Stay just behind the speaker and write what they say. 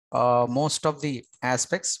most of the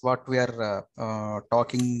aspects what we are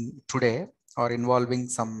talking today are involving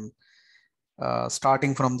some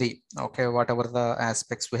starting from the whatever the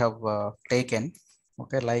aspects we have taken.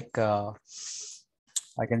 Like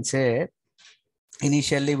I can say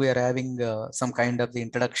initially we are having some kind of the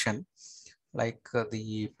introduction, like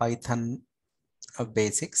the Python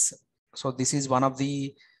basics. So this is one of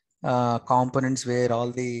the components where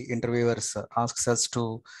all the interviewers asks us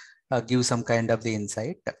to give some kind of the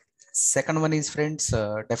insight. Second one is, friends,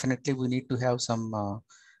 definitely we need to have some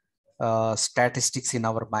statistics in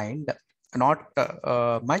our mind. Not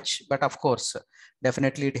much, but of course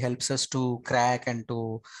definitely it helps us to crack and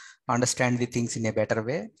to understand the things in a better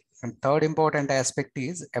way. And third important aspect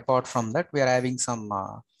is, apart from that, we are having some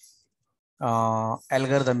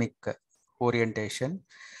algorithmic orientation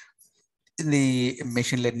in the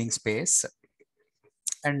machine learning space.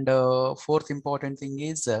 And fourth important thing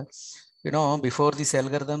is, before these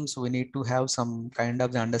algorithms, we need to have some kind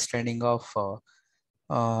of the understanding of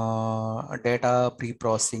data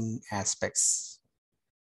pre-processing aspects.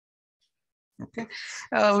 Okay,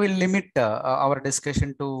 we'll limit our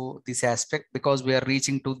discussion to this aspect because we are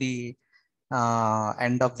reaching to the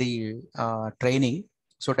end of the training.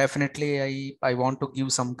 So definitely, I want to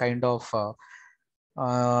give some kind of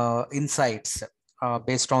insights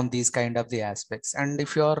based on these kind of the aspects. And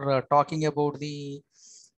if you are talking about the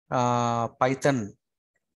Python,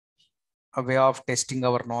 a way of testing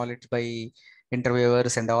our knowledge by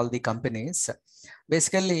interviewers and all the companies,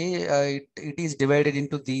 basically it is divided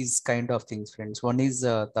into these kind of things, friends. One is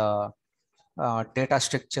the data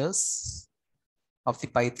structures of the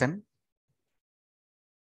Python.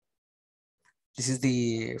 This is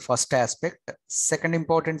the first aspect. Second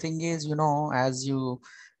important thing is, as you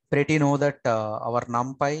pretty know that our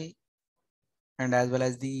NumPy and as well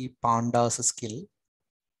as the pandas skill.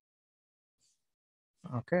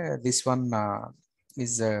 Okay, this one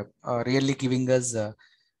is really giving us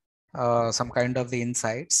some kind of the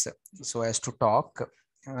insights so as to talk.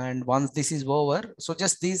 And once this is over, so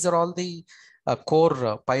just these are all the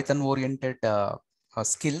core Python oriented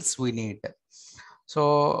skills we need.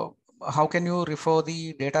 So how can you refer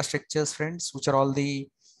the data structures, friends? Which are all the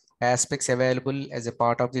aspects available as a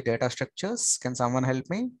part of the data structures? Can someone help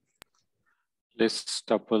me? List,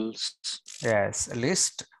 tuples. Yes,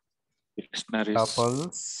 list, dictionaries,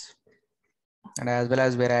 tuples, and as well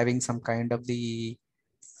as we're having some kind of the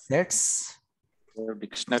sets.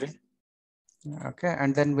 Dictionary. Okay,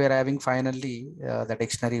 and then we're having finally the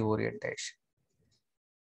dictionary orientation.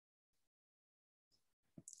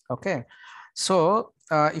 Okay, so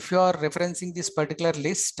if you are referencing this particular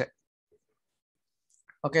list,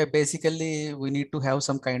 okay, basically we need to have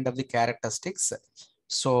some kind of the characteristics.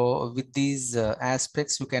 So with these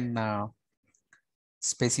aspects, you can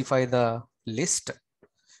specify the list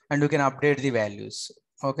and you can update the values.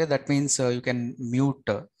 Okay, that means you can mute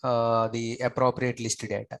the appropriate list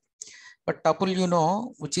data. But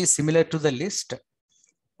tuple, which is similar to the list.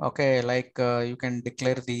 Okay, like you can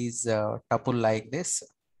declare these tuple like this,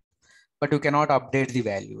 but you cannot update the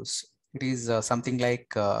values. It is something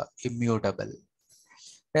like immutable.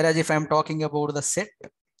 Whereas if I'm talking about the set,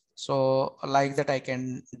 so like that I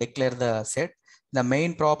can declare the set. The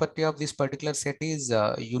main property of this particular set is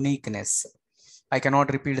uniqueness. I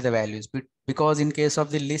cannot repeat the values because in case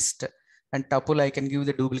of the list and tuple, I can give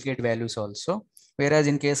the duplicate values also. Whereas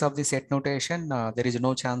in case of the set notation, there is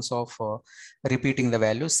no chance of repeating the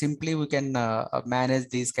values. Simply we can manage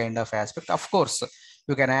these kind of aspect. Of course,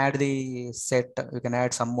 you can add the set, you can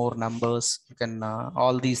add some more numbers, you can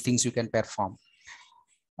all these things you can perform.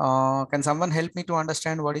 Can someone help me to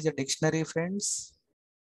understand what is a dictionary, friends?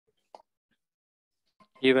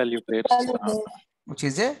 Key value pairs. Which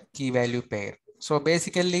is a key value pair. So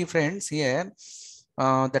basically, friends, here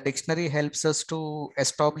the dictionary helps us to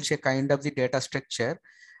establish a kind of the data structure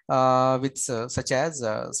with such as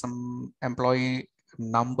some employee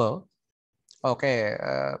number. Okay,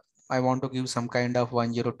 I want to give some kind of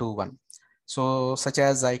 1021. So such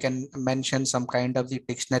as I can mention some kind of the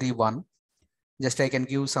dictionary one. Just I can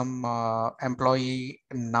give some employee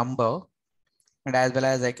number, and as well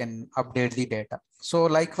as I can update the data. So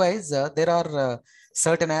likewise, there are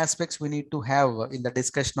certain aspects we need to have in the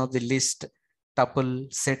discussion of the list,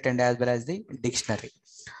 tuple, set, and as well as the dictionary.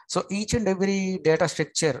 So each and every data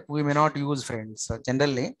structure we may not use, friends.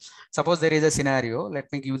 Generally, suppose there is a scenario.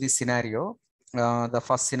 Let me give this scenario. The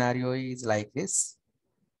first scenario is like this.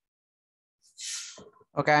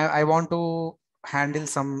 Okay, I want to handle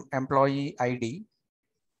some employee ID.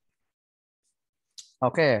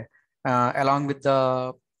 Okay, along with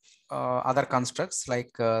the other constructs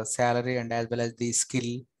like salary and as well as the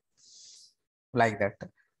skill, like that.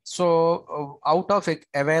 So out of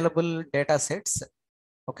available data sets,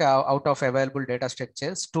 okay, out of available data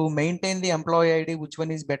structures, to maintain the employee ID, which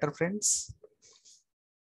one is better, friends?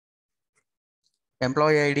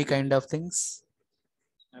 Employee ID kind of things.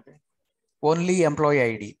 Only employee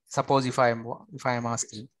ID. Suppose if I am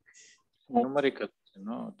asking. Numerical,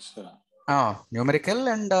 it's Numerical,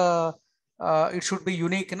 and it should be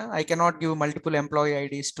unique. I cannot give multiple employee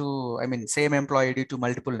IDs to, I mean, same employee ID to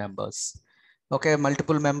multiple numbers. Okay,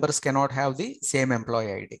 multiple members cannot have the same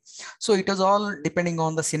employee ID. So it is all depending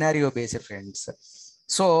on the scenario based, friends.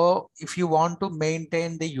 So if you want to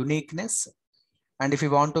maintain the uniqueness, and if you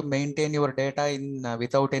want to maintain your data in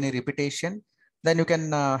without any repetition, then you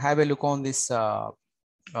can have a look on this kind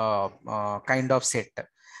of set.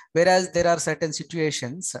 Whereas there are certain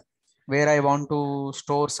situations where I want to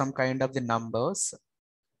store some kind of the numbers.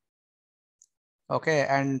 Okay,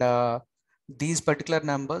 and these particular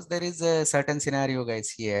numbers, there is a certain scenario, guys,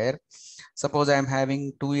 here. Suppose I'm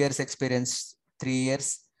having 2 years experience, 3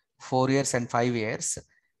 years, 4 years, and 5 years.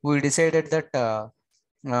 We decided that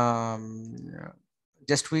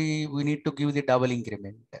just we need to give the double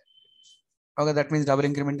increment. Okay, that means double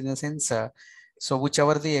increment in the sense, so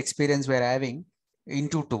whichever the experience we're having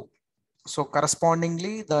into 2. So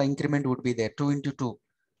correspondingly, the increment would be there. 2 into 2,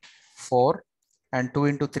 4, and 2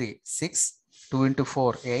 into 3, 6, 2 into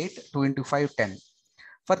 4, 8, 2 into 5, 10.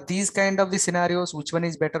 For these kind of the scenarios, which one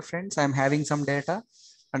is better, friends? I'm having some data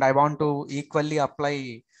and I want to equally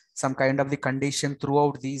apply some kind of the condition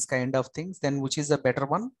throughout these kind of things. Then which is the better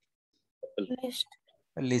one?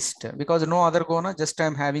 List. Because no other gonna, just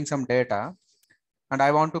I'm having some data and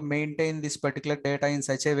I want to maintain this particular data in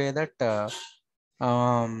such a way that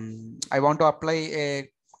I want to apply a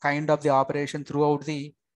kind of the operation throughout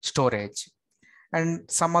the storage. And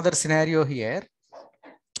some other scenario here,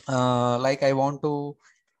 like I want to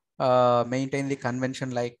maintain the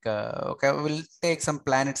convention, like, okay, we'll take some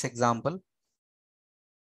planets example.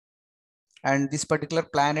 And these particular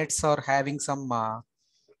planets are having some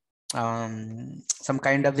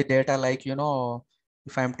kind of the data, like,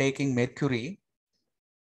 if I'm taking Mercury,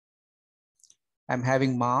 I'm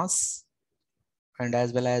having mass and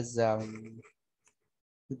as well as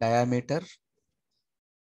diameter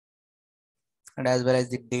and as well as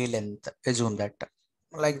the day length. Assume that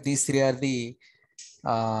like these three are the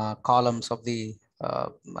columns of the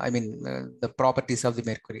the properties of the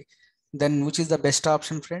Mercury. Then which is the best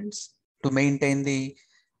option, friends, to maintain the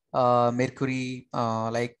Mercury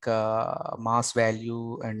mass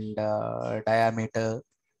value and diameter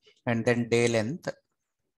and then day length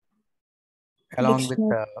along with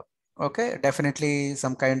okay, definitely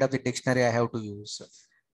some kind of the dictionary I have to use,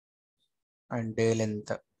 and day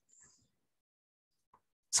length,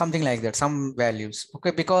 something like that, some values.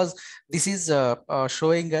 Okay, because this is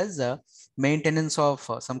showing us maintenance of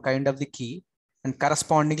some kind of the key, and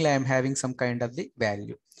correspondingly I'm having some kind of the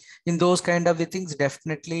value. In those kind of the things,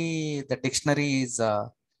 definitely the dictionary is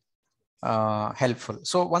helpful.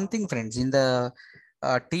 So one thing, friends, in the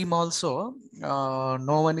team also,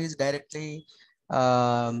 no one is directly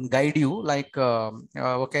guide you like,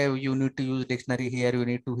 okay, you need to use dictionary here, you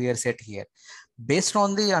need to here set here. Based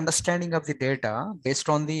on the understanding of the data, based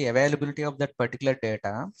on the availability of that particular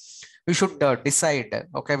data, we should decide,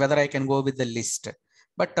 okay, whether I can go with the list.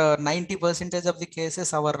 But 90% of the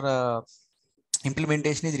cases, our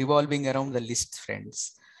implementation is revolving around the list,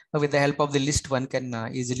 friends. With the help of the list, one can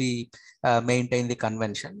easily maintain the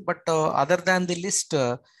convention. But other than the list,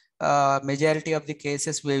 majority of the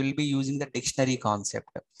cases we will be using the dictionary concept,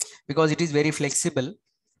 because it is very flexible,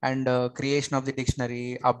 and creation of the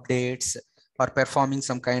dictionary, updates, or performing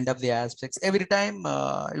some kind of the aspects every time,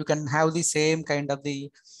 you can have the same kind of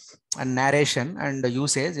the narration and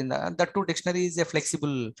usage in the two. Dictionary is a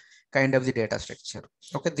flexible kind of the data structure.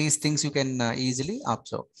 Okay, these things you can easily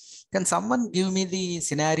observe. Can someone give me the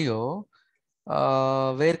scenario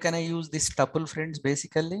where can I use this tuple, friends,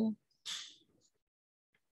 basically?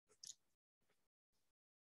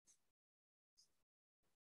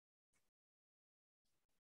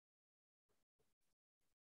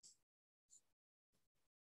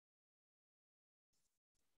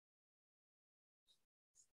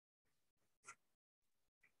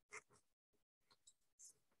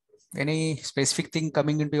 Any specific thing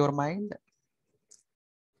coming into your mind?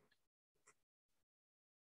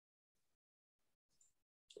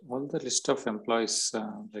 all the list of employees,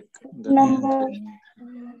 like the Number.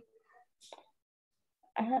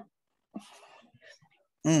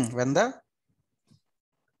 When the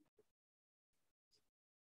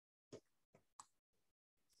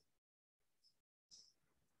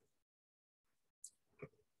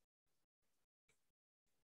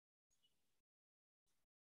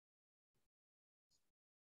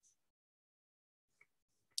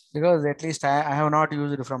Because at least I have not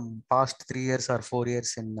used it from past 3 years or 4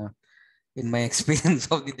 years in my experience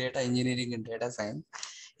of the data engineering and data science.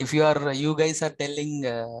 If you guys are telling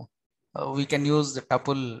we can use the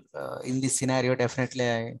tuple in this scenario,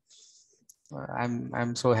 definitely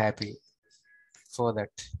I'm so happy for that.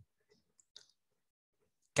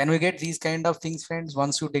 Can we get these kind of things, friends?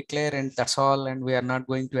 Once you declare and that's all, and we are not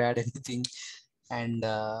going to add anything, and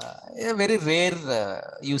a very rare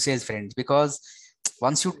usage, friends, because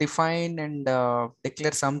once you define and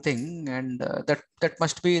declare something, and that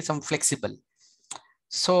must be some flexible.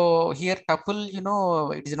 So here tuple,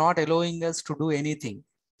 it is not allowing us to do anything,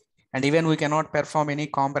 and even we cannot perform any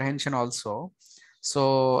comprehension also.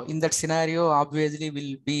 So in that scenario, obviously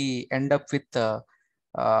we'll be end up with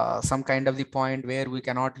some kind of the point where we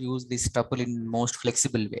cannot use this tuple in most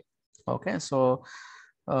flexible way. Okay, so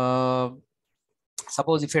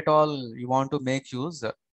suppose if at all you want to make use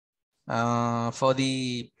for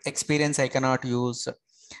the experience, I cannot use.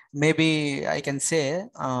 Maybe I can say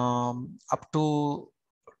up to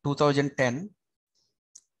 2010.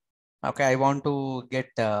 Okay, I want to get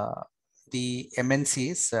the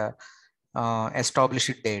MNC's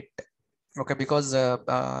established date. Okay, because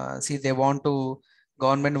see,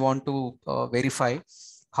 government want to verify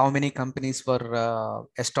how many companies were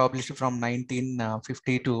established from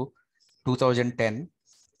 1950 to 2010.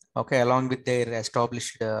 Okay, along with their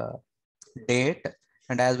established date,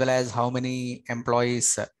 and as well as how many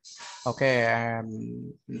employees okay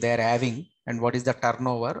they're having, and what is the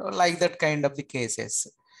turnover, like that kind of the cases.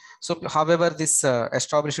 So however, this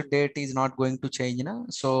established date is not going to change now.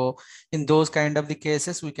 So in those kind of the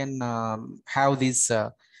cases, we can have this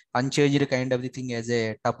unchanged kind of the thing as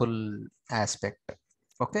a tuple aspect.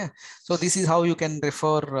 Okay, so this is how you can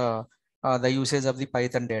refer the usage of the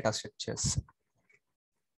Python data structures.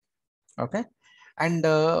 Okay, and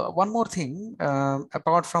one more thing,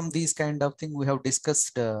 apart from these kind of thing, we have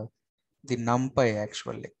discussed the NumPy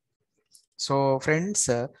actually. So friends,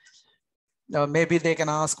 maybe they can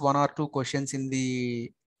ask one or two questions in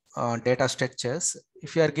the data structures.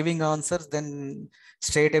 If you are giving answers, then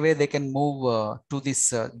straight away they can move to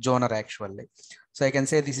this genre actually. So I can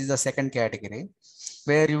say this is the second category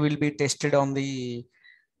where you will be tested on the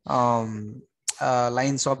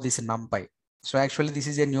lines of this NumPy. So actually this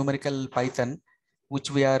is a numerical Python, which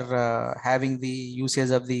we are having the usage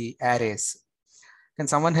of the arrays. Can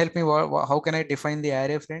someone help me? How can I define the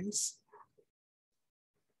array, friends?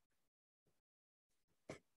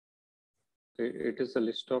 It is a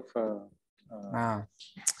list of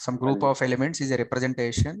some group of elements is a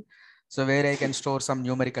representation. So where I can store some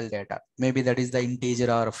numerical data. Maybe that is the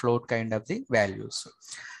integer or float kind of the values.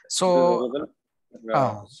 So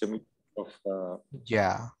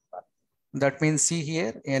yeah, that means see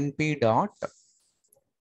here np dot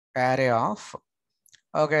array of,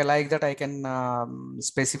 okay, like that I can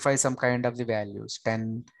specify some kind of the values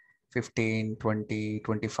 10, 15, 20,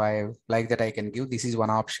 25, like that I can give. This is one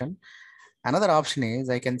option. Another option is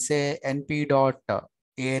I can say np dot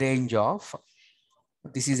a range of,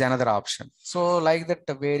 this is another option. So like that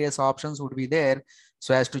various options would be there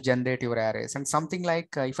so as to generate your arrays. And something like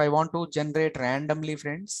if I want to generate randomly,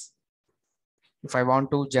 friends, if I want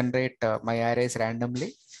to generate my arrays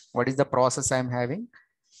randomly, what is the process I'm having?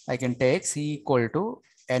 I can take C equal to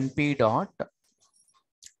np dot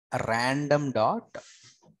random dot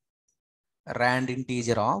rand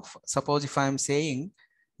integer of, suppose if I'm saying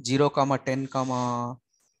 0, 10,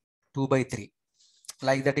 2 by 3,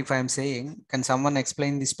 like that. If I'm saying, can someone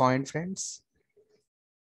explain this point, friends?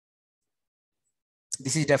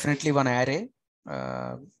 This is definitely one array.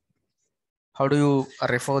 How do you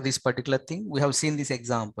refer this particular thing? We have seen this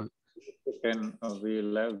example. 10,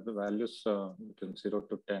 we'll have the values between 0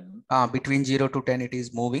 to 10. Between 0 to 10, it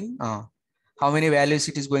is moving. How many values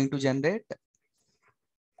it is going to generate?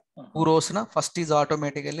 2 rows. First is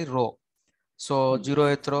automatically row. So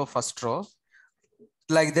 0th row, first row.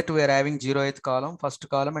 Like that, we are having 0th column, first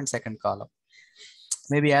column, and second column.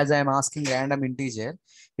 Maybe as I am asking random integer,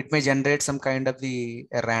 it may generate some kind of the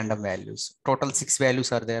random values. Total 6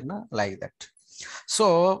 values are there, like that.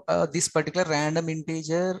 So this particular random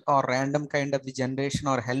integer or random kind of the generation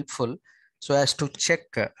are helpful so as to check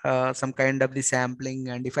some kind of the sampling.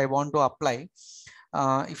 And if I want to apply,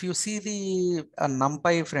 if you see the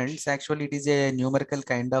NumPy, friends, actually it is a numerical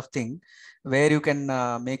kind of thing where you can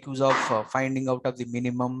make use of finding out of the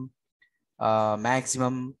minimum,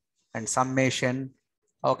 maximum, and summation.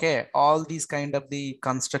 Okay, all these kind of the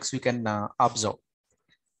constructs we can observe.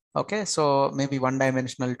 Okay, so maybe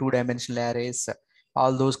one-dimensional, two-dimensional arrays,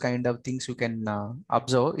 all those kind of things you can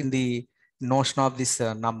observe in the notion of this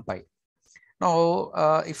NumPy.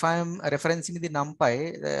 Now, if I'm referencing the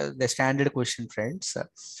NumPy, the standard question, friends,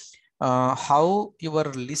 how your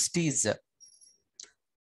list is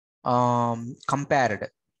compared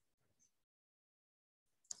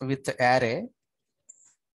with the array.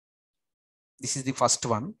 This is the first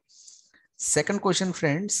one. Second question,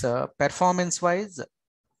 friends, performance wise,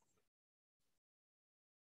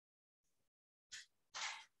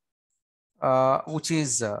 which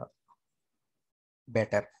is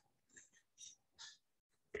better?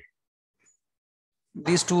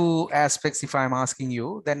 These two aspects, if I'm asking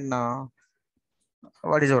you, then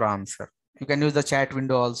what is your answer? You can use the chat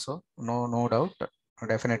window also, no doubt,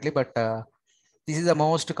 definitely. But this is the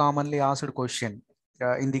most commonly asked question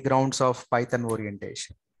in the grounds of Python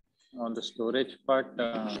orientation. On the storage part,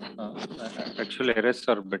 actually arrays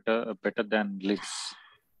are better than lists.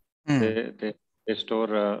 They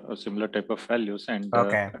store a similar type of values, and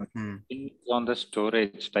on the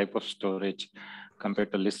storage type of storage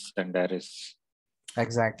compared to lists and arrays.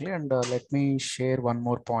 Exactly, and let me share one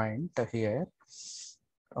more point here.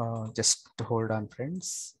 Just hold on,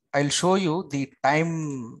 friends. I'll show you the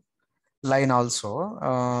timeline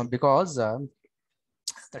also, because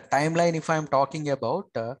the timeline, if I'm talking about,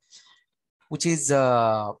 which is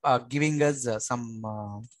giving us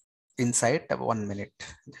some insight. 1 minute.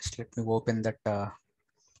 Just let me open that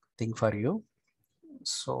thing for you.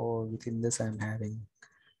 So within this, I'm having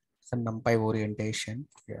some NumPy orientation.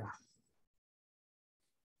 Yeah.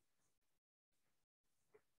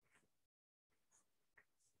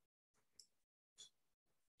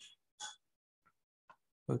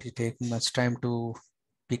 It will take much time to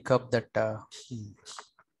pick up that.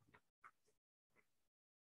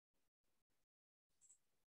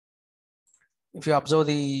 If you observe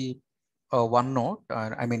the OneNote,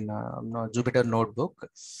 Jupyter Notebook,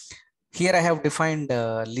 here I have defined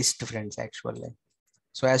list, friends, actually.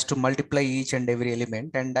 So as to multiply each and every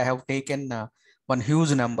element, and I have taken one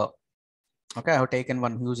huge number. Okay, I have taken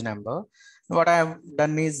one huge number. What I have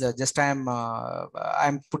done is just I'm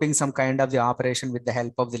putting some kind of the operation with the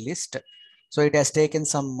help of the list. So it has taken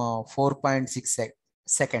some 4.6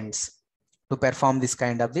 seconds to perform this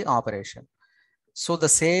kind of the operation. So the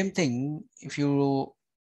same thing, if you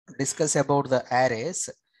discuss about the arrays,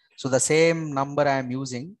 so the same number I am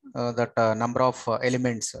using, that number of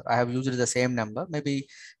elements, I have used the same number, maybe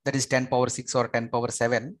that is 10 power 6 or 10 power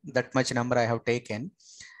 7, that much number I have taken.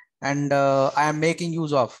 And I am making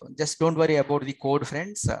use of, just don't worry about the code,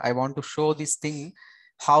 friends. I want to show this thing,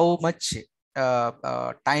 how much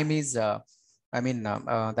time is, the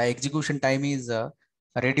execution time is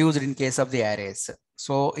reduced in case of the arrays.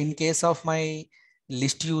 So in case of my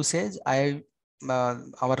list usage, our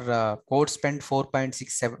code spent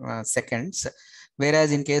 4.67 seconds,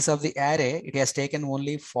 whereas in case of the array, it has taken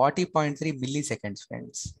only 40.3 milliseconds,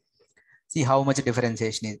 friends. See how much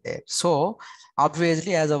differentiation is there. So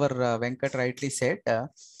obviously, as our Venkat rightly said,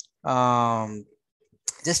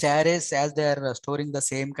 just arrays, as they are storing the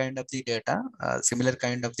same kind of the data, similar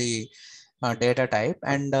kind of the data type,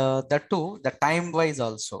 and that too, the time wise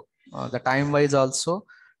also,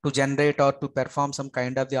 to generate or to perform some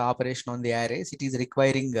kind of the operation on the arrays, it is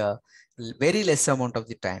requiring very less amount of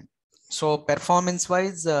the time. So performance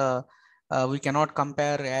wise, we cannot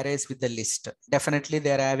compare arrays with the list. Definitely,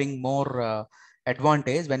 they are having more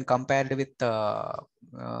advantage when compared with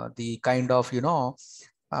the kind of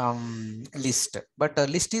list. But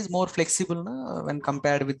list is more flexible when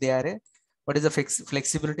compared with the array. What is the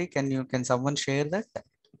flexibility? Can someone share that?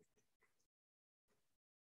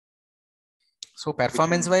 So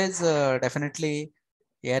performance wise, definitely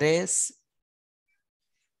arrays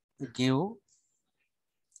give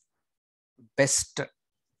best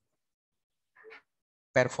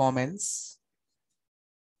performance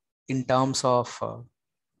in terms of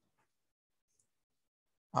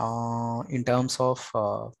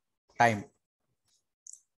time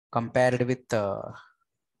compared with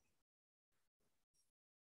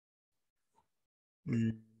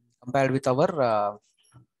our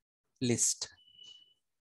list.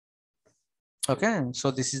 Okay,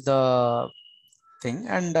 so this is the thing,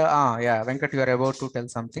 and yeah, Venkat, you are about to tell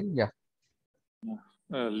something. Yeah.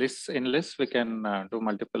 Lists, in lists we can do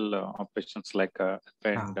multiple operations like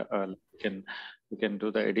append. We can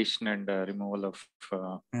do the addition and removal of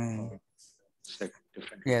different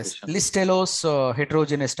yes conditions. List allows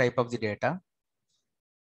heterogeneous type of the data.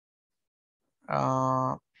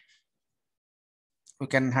 We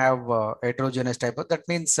can have heterogeneous type of, that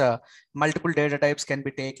means multiple data types can be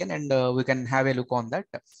taken, and we can have a look on that.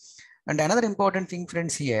 And another important thing,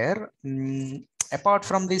 friends, here, apart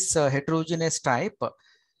from this heterogeneous type,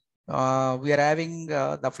 we are having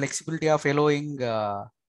the flexibility of allowing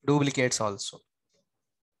duplicates also.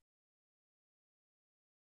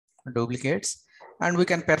 Duplicates, and we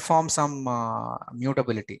can perform some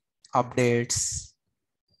mutability updates,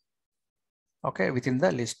 okay, within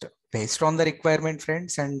the list based on the requirement,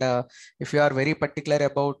 friends. And if you are very particular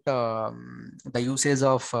about the usage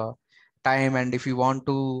of time, and if you want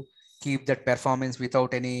to keep that performance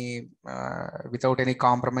without any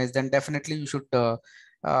compromise, then definitely you should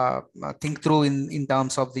think through in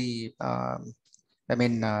terms of the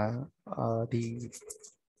the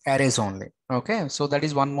arrays only. Okay, so that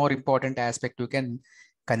is one more important aspect you can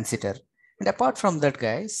consider. And apart from that,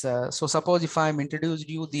 guys, so suppose if I'm introduced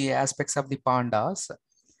you the aspects of the pandas,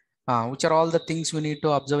 which are all the things we need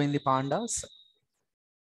to observe in the pandas?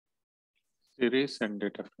 Series and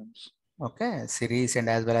data frames. Okay, series and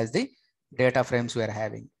as well as the data frames we are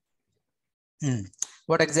having.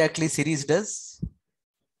 What exactly series does?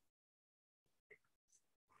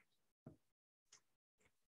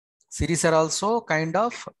 Series are also kind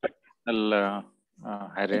of array.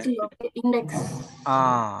 Index.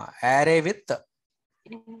 Array with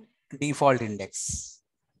default index.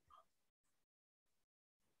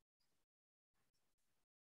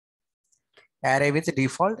 Array with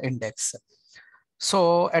default index.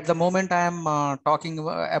 So at the moment I am talking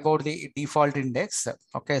about the default index.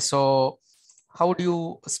 Okay, so how do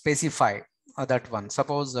you specify that one?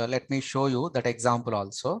 Suppose let me show you that example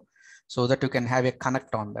also, so that you can have a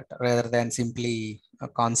connect on that rather than simply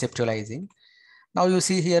conceptualizing. Now you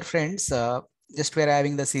see here, friends, just we're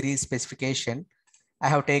having the series specification. I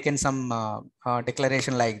have taken some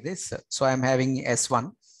declaration like this. So I'm having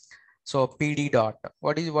S1. So PD dot.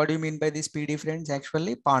 What do you mean by this PD, friends?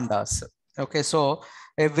 Actually, pandas. Okay, so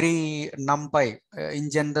every NumPy in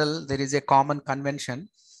general, there is a common convention.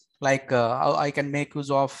 Like I can make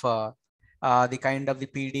use of the kind of the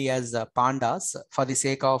PD as pandas for the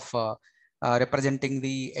sake of representing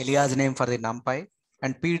the alias name for the NumPy,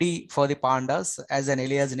 and PD for the pandas as an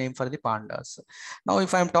alias name for the pandas. Now,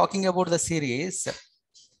 if I'm talking about the series,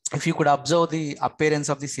 if you could observe the appearance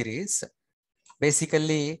of the series,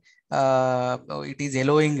 basically it is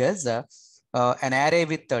allowing us an array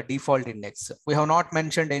with the default index. We have not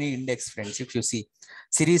mentioned any index, friends. If you see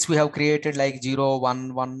series, we have created like 0,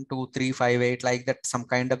 1, 1, 2, 3, 5, 8, like that, some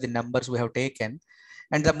kind of the numbers we have taken.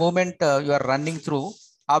 And the moment you are running through,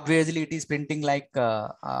 obviously it is printing like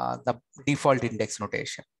the default index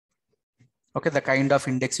notation. Okay, the kind of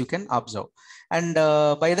index you can observe. And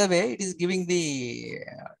by the way, it is giving the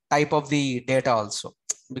type of the data also,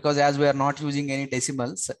 because as we are not using any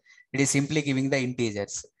decimals, it is simply giving the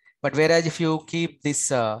integers. But whereas if you keep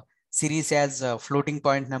this series as a floating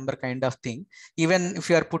point number kind of thing, even if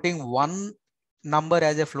you are putting one number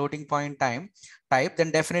as a floating point type,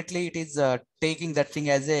 then definitely it is taking that thing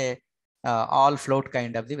as a all float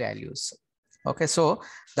kind of the values. Okay, so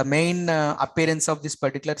the main appearance of this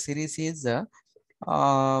particular series is it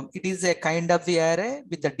is a kind of the array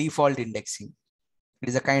with the default indexing. It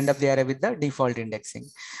is a kind of the array with the default indexing.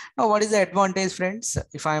 Now, what is the advantage, friends?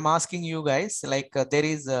 If I am asking you guys, like there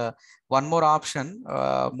is one more option.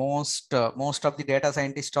 Most of the data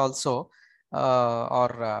scientists also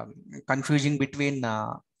are confusing between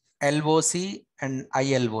LOC and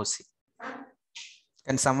ILOC.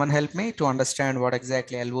 Can someone help me to understand what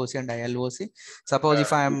exactly LOC and ILOC? Suppose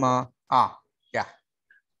if I am yeah.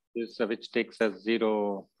 This which takes as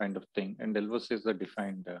 0 kind of thing, and LOC is the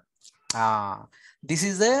defined. This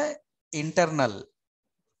is the internal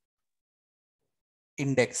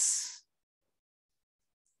index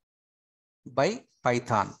by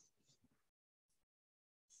Python,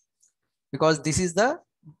 because this is the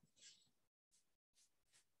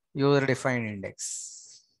user defined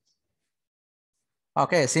index.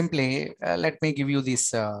 Okay, simply let me give you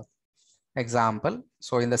this example.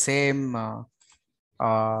 So in the same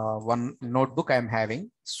one notebook I am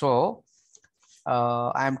having, so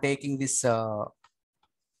I am taking this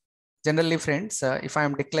generally, friends, if I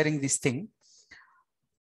am declaring this thing,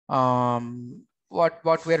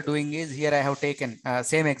 what we are doing is, here I have taken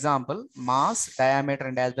same example, mass, diameter,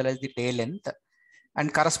 and as well as the day length.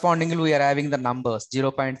 And correspondingly, we are having the numbers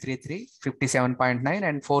 0.33, 57.9,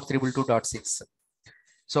 and 4322.6.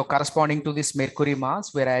 So corresponding to this mercury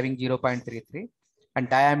mass, we are having 0.33, and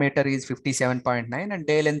diameter is 57.9, and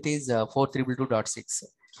day length is 4322.6.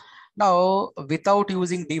 Now, without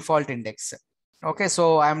using default index. Okay,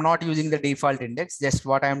 so I am not using the default index. Just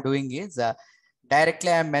what I am doing is directly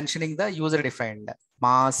I am mentioning the user defined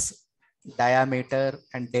mass, diameter,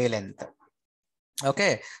 and day length.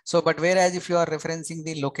 Okay, so but whereas if you are referencing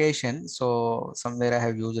the location, so somewhere I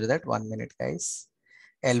have used that, 1 minute, guys.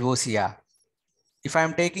 LOC, yeah. If I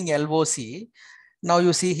am taking LOC, Now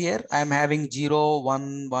you see here, I am having 0,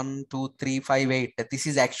 1, 1, 2, 3, 5, 8. This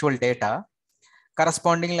is actual data.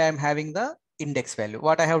 Correspondingly, I am having the index value.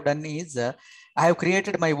 What I have done is I have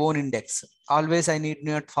created my own index. Always I need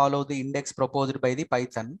not follow the index proposed by the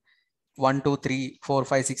Python. 1, 2, 3, 4,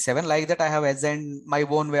 5, 6, 7. Like that, I have assigned my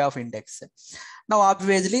own way of index. Now,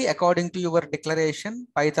 obviously, according to your declaration,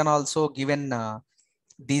 Python also given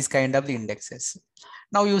these kind of the indexes.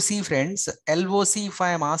 Now you see, friends, LOC, if I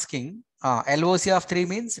am asking, LOC of 3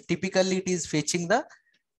 means typically it is fetching the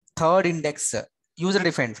third index, user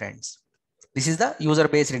defined, friends. This is the user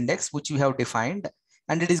based index which you have defined,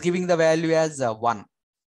 and it is giving the value as 1.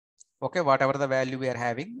 Okay, whatever the value we are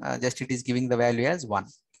having, just it is giving the value as 1.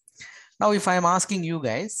 Now, if I am asking you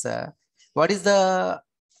guys, what is the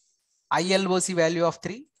ILOC value of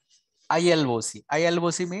 3?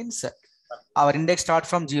 ILOC means our index start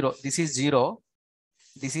from 0. This is 0.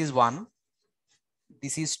 This is 1.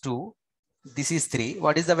 This is 2. This is 3.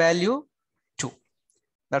 What is the value? 2.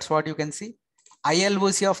 That's what you can see.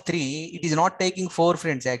 ILOC of 3, it is not taking 4,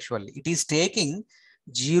 friends, actually. It is taking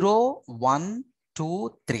 0, 1,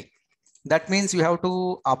 2, 3. That means you have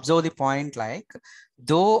to observe the point, like,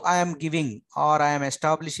 though I am giving or I am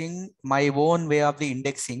establishing my own way of the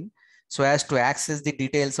indexing so as to access the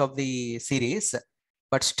details of the series,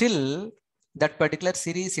 but still that particular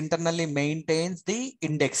series internally maintains the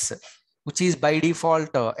index, which is by default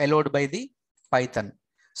allowed by the Python.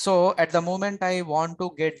 So at the moment I want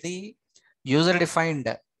to get the user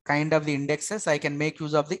defined kind of the indexes, I can make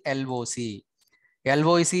use of the LOC.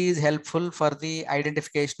 LOC is helpful for the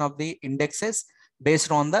identification of the indexes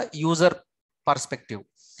based on the user perspective.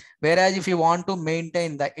 Whereas if you want to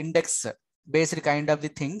maintain the index based kind of the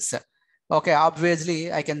things, okay,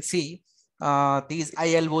 obviously I can see these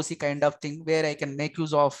ILOC kind of thing where I can make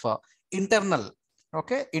use of internal,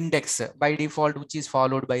 okay, index by default, which is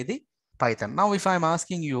followed by the Python. Now, if I'm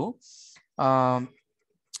asking you,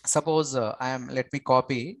 suppose let me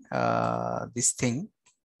copy this thing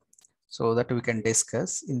so that we can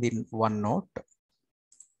discuss in the OneNote.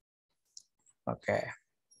 Okay.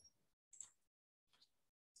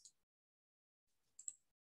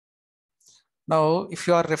 Now, if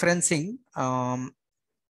you are referencing,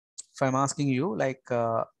 if I'm asking you like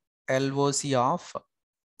LOC of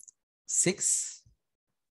 6,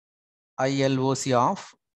 ILOC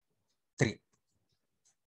of 3.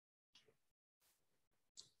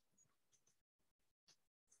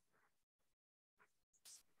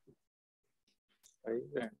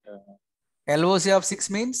 LOC of 6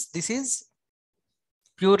 means this is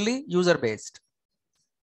purely user based.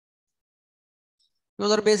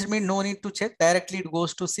 User based means no need to check, directly it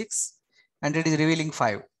goes to 6 and it is revealing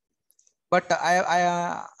 5. But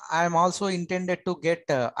I am also intended to get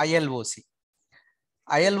ILOC.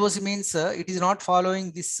 ILOC means it is not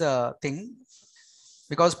following this thing,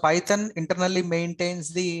 because Python internally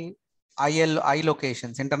maintains the I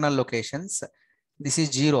locations, internal locations. This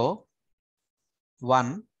is 0,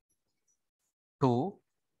 1, 2,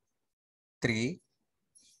 3,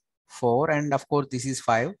 4, and of course this is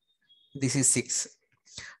 5. This is 6.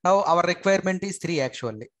 Now our requirement is 3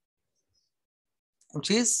 actually,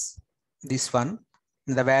 which is this one.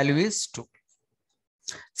 And the value is 2.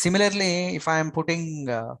 Similarly, if I am putting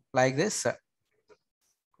like this,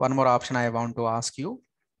 one more option I want to ask you.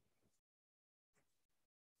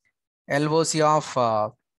 LOC of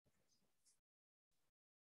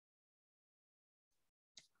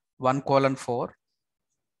 1:4,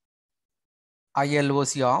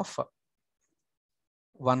 ILOC of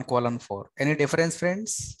 1:4. Any difference,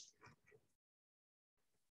 friends?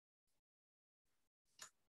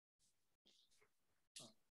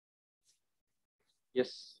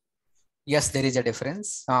 Yes. Yes, there is a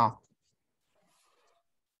difference.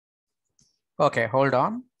 Okay, hold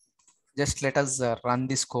on. Just let us run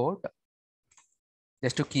this code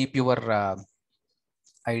just to keep your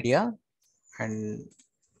idea. And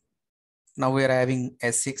now we are having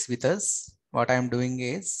S6 with us. What I am doing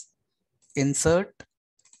is insert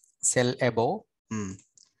cell above.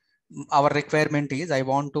 Our requirement is I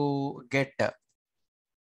want to get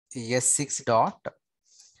S6 dot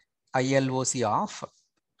ILOC of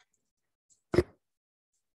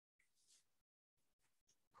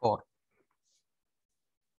 4.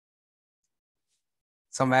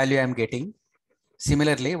 Some value I am getting.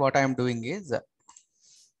 Similarly, what I am doing is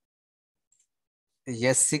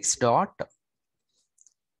S6 dot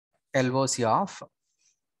LOC of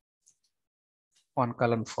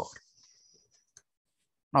 1:4.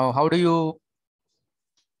 Now, how do you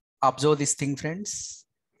observe this thing, friends?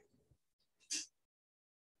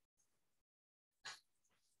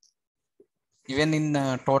 Even in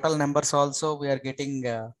total numbers also, we are getting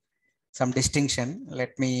some distinction.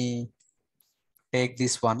 Let me take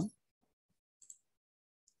this one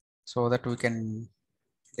so that we can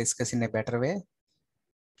discuss in a better way.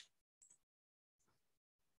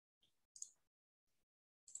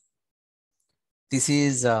 This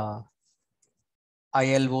is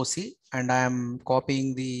ILOC, and I am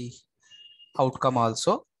copying the outcome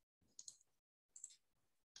also.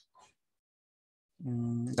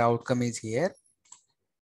 The outcome is here.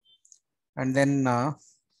 And then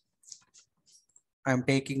I'm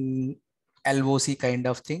taking LOC kind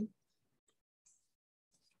of thing.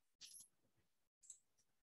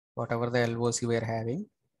 Whatever the LOC we are having.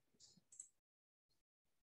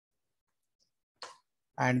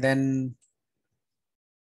 And then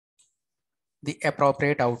the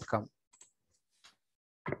appropriate outcome.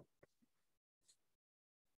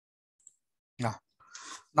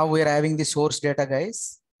 Now we are having the source data,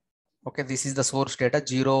 guys. Okay, this is the source data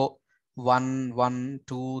 0, 1, 1,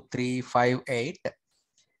 2, 3, 5, 8.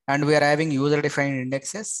 And we are having user defined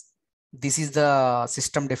indexes. This is the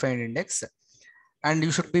system defined index. And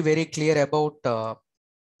you should be very clear about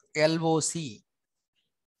LOC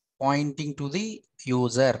pointing to the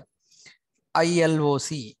user,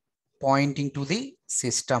 ILOC pointing to the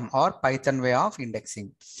system or Python way of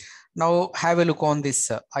indexing. Now have a look on this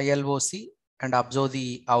ILOC and observe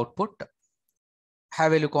the output.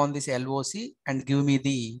 Have a look on this LOC and give me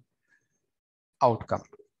the outcome.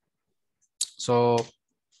 So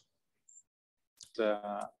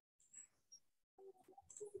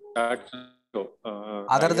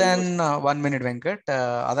other than 1 minute, Venkat,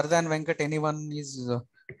 other than Venkat, anyone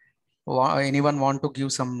want to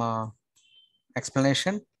give some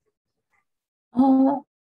explanation?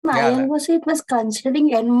 ILOC, it was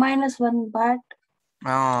considering n-1, but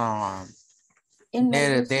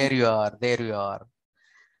there you are.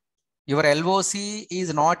 Your LOC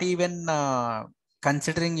is not even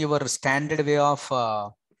considering your standard way of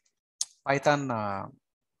Python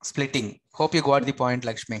splitting. Hope you got the point,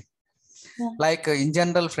 Lakshmi. Yeah. Like in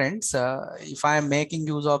general, friends, if I am making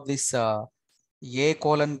use of this A:B,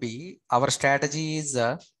 our strategy is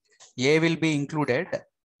A will be included,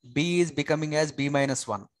 B is becoming as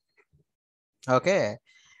B-1. Okay,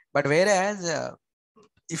 but whereas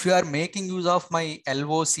if you are making use of my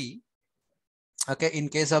LOC, okay, in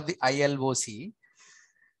case of the ILOC,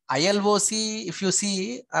 if you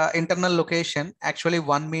see internal location, actually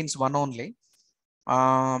 1 means 1 only.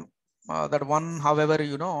 That 1, however,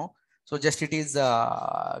 you know, so just it is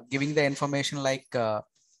giving the information like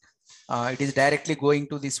it is directly going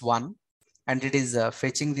to this 1 and it is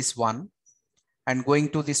fetching this 1 and going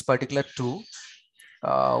to this particular 2,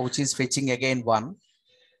 which is fetching again 1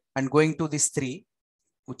 and going to this 3,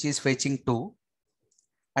 which is fetching 2.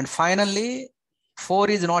 And finally, 4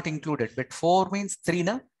 is not included, but 4 means 3,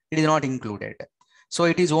 na? It is not included. So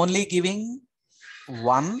it is only giving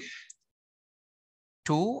 1,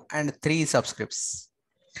 2, and 3 subscripts.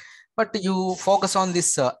 But you focus on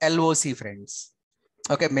this LOC, friends.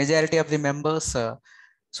 Okay, majority of the members,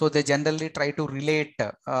 so they generally try to relate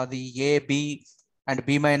the A, B, and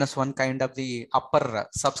B-1 kind of the upper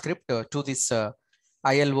subscript to this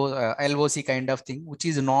LOC kind of thing, which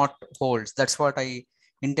is not holds. That's what I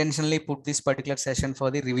intentionally put this particular session for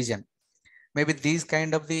the revision. Maybe these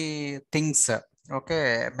kind of the things,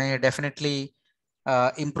 okay, may definitely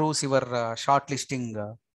improves your shortlisting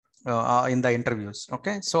in the interviews.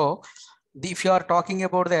 Okay, so if you are talking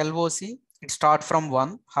about the LOC, it starts from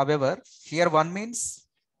 1. However, here 1 means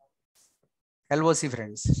LOC,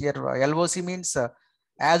 friends. Here LOC means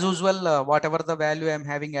as usual, whatever the value I am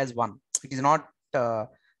having as 1. It is not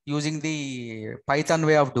using the Python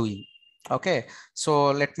way of doing. Okay,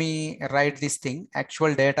 so let me write this thing.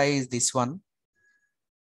 Actual data is this one.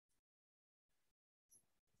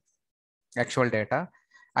 Actual data.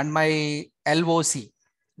 And my LOC,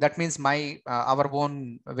 that means my our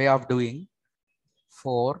own way of doing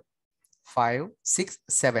 4, 5, 6,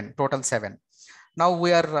 7, total 7. Now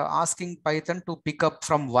we are asking Python to pick up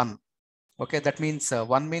from 1. Okay, that means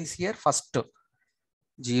 1 means here first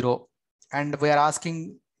 0. And we are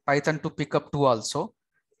asking Python to pick up 2 also,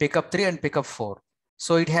 pick up 3 and pick up 4.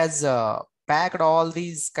 So it has packed all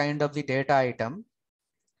these kind of the data item.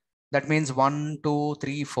 That means 1, 2,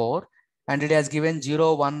 3, 4. And it has given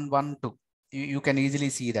 0, 1, 1, 2. You can easily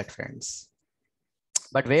see that, friends.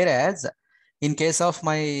 But whereas in case of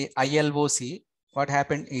my ILOC, what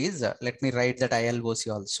happened is, let me write that ILOC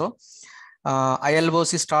also.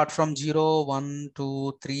 ILOC start from 0, 1,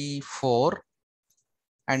 2, 3, 4.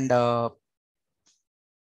 And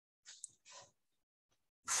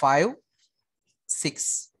 5,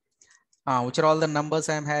 6. Which are all the numbers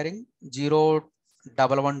I am having? 0,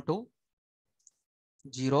 1, 1, 2,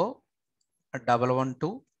 0,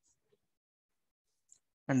 112,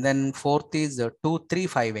 and then fourth is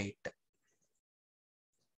 2358.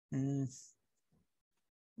 1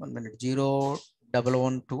 minute, 0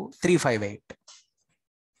 112 358.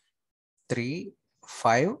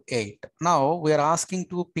 358. Now we are asking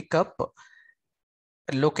to pick up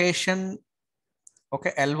location,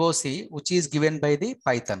 okay, LOC, which is given by the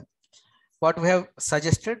Python. What we have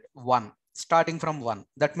suggested, 1, starting from 1.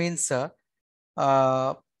 That means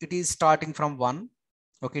it is starting from 1.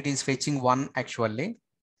 Okay, it is fetching 1 actually.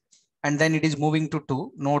 And then it is moving to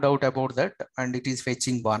 2, no doubt about that. And it is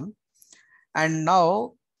fetching 1. And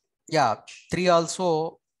now, yeah, 3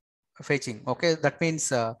 also fetching. Okay, that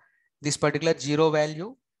means this particular 0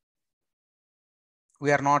 value,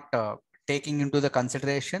 we are not taking into the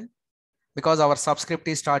consideration because our subscript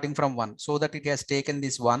is starting from 1. So that it has taken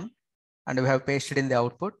this 1 and we have pasted in the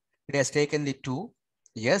output. It has taken the 2,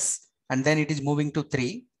 yes, and then it is moving to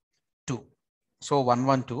 3, 2. So 1,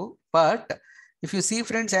 1, 2. But if you see,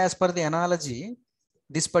 friends, as per the analogy,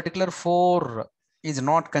 this particular 4 is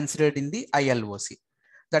not considered in the ILOC.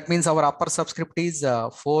 That means our upper subscript is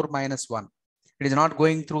 4 minus 1. It is not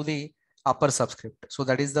going through the upper subscript. So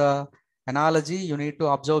that is the analogy you need to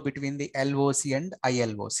observe between the LOC and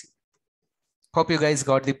ILOC. Hope you guys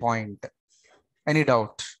got the point. Any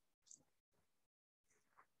doubt?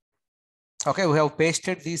 Okay, we have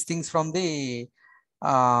pasted these things from the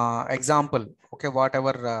example. Okay,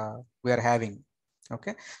 whatever we are having.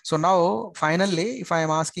 Okay, so now finally, if I am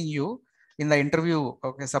asking you in the interview,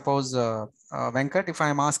 okay, suppose Venkat, if I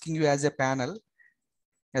am asking you as a panel,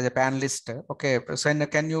 as a panelist, okay, so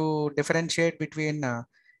can you differentiate between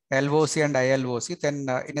LOC and ILOC? Then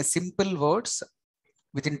in a simple words,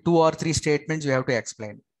 within 2 or 3 statements, you have to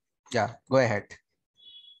explain. Yeah, go ahead.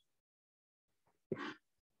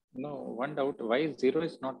 No, one doubt, why 0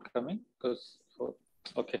 is not coming? Because,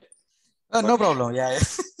 okay. No problem, yeah.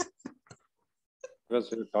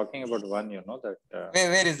 Because we were talking about 1, you know, that.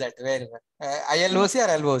 Where is that? Where is that? ILOC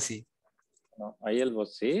or LOC? No,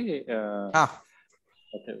 ILOC.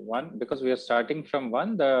 Okay, 1, because we are starting from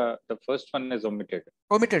 1, the first one is omitted.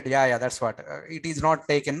 Omitted, yeah, that's what. It is not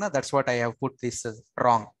taken, that's what I have put this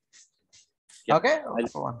wrong. Yeah, okay.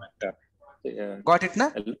 Got it,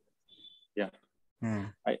 na? Yeah.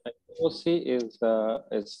 ILOC is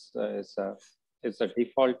the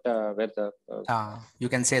default where the. You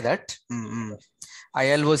can say that.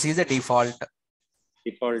 ILOC is a default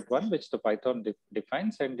one which the Python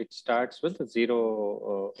defines, and it starts with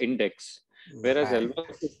 0 index. Whereas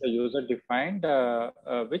LOC is the user defined,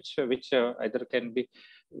 which either can be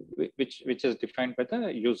which is defined by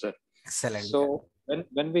the user. Excellent. So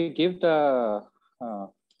when we give the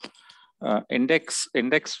index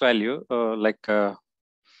value like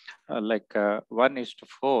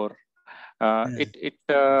 1:4, it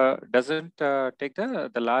doesn't take the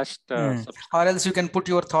last. Or else you can put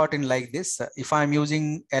your thought in like this: if I'm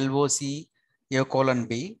using LOC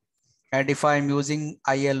A:B, and if I'm using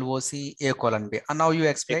ILOC A:B, and now you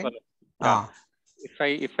explain.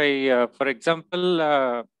 If I for example,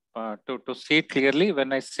 to see it clearly,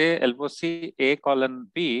 when I say LOC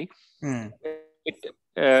A:B,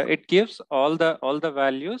 it gives all the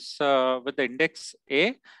values with the index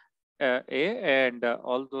A and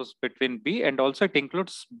all those between B, and also it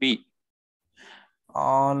includes B.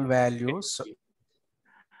 All values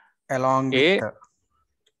along with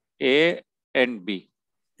A and B.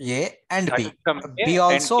 A and B. B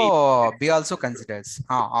also considers.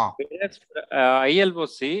 Whereas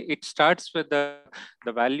ILOC, it starts with the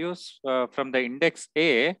values from the index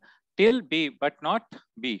A till B, but not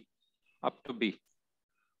B, up to B.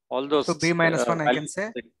 All those. So B minus 1, I can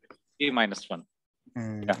say. B minus 1.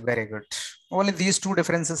 Yeah. Very good. Only these 2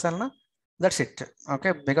 differences, Alna. That's it.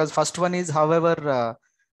 Okay, because first one is, however,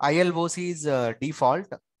 ILOC is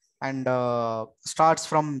default and starts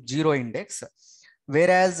from 0 index,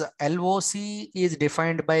 whereas LOC is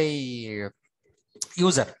defined by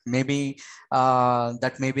user. Maybe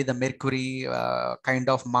that may be the mercury kind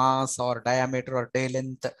of mass or diameter or day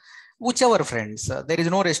length, whichever, friends. There is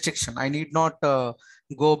no restriction. I need not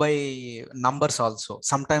go by numbers also.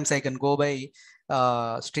 Sometimes I can go by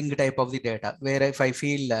string type of the data, where if I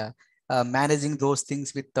feel managing those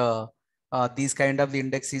things with these kind of the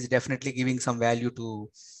index is definitely giving some value to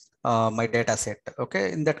my data set.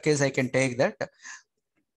 Okay, in that case, I can take that.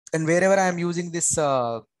 And wherever I am using this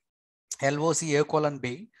LOC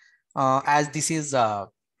A:B, as this is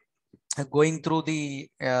going through the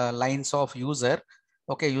lines of user,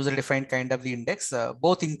 okay, user defined kind of the index,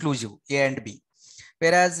 both inclusive A and B.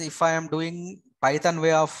 Whereas if I am doing Python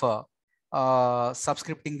way of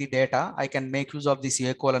subscripting the data, I can make use of this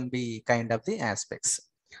A:B kind of the aspects.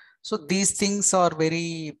 So these things are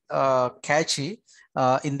very catchy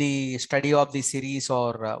in the study of the series,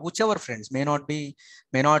 or whichever friends may not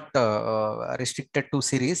restricted to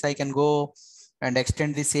series. I can go and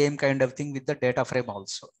extend the same kind of thing with the data frame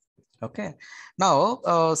also. Okay.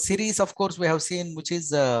 Now series, of course, we have seen, which is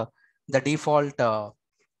the default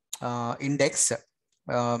index.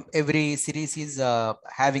 Every series is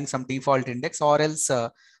having some default index, or else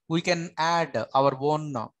we can add our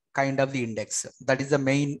own kind of the index. That is the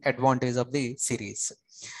main advantage of the series.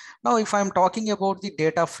 Now, if I'm talking about the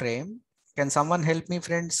data frame, can someone help me,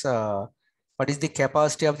 friends? What is the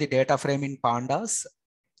capacity of the data frame in pandas?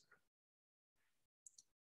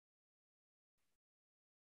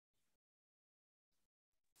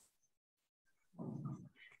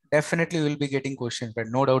 Definitely we will be getting questions, but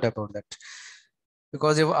no doubt about that.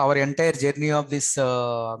 Because if our entire journey of this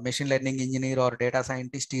machine learning engineer or data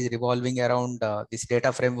scientist is revolving around this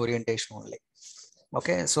data frame orientation only.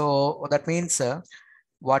 Okay, so that means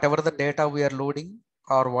whatever the data we are loading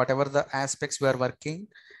or whatever the aspects we are working,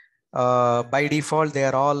 by default, they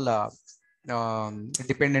are all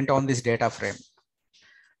dependent on this data frame.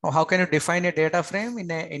 Now, how can you define a data frame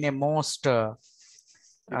in a most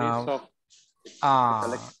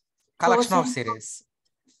collection of series?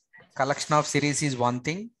 Collection of series is one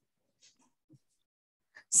thing.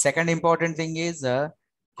 Second important thing is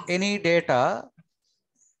any data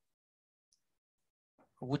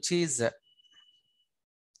which is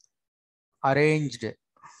arranged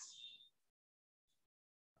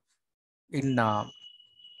in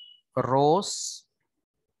rows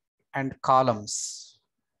and columns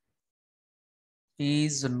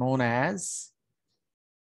is known as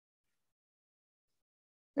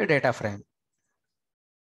a data frame.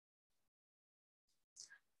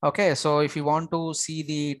 Okay, so if you want to see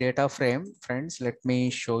the data frame, friends, let me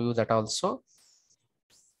show you that also.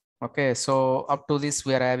 Okay, so up to this,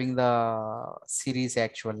 we are having the series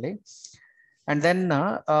actually. And then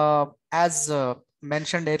as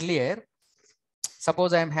mentioned earlier,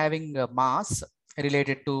 suppose I am having a mass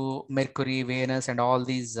related to Mercury, Venus, and all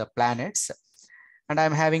these planets. And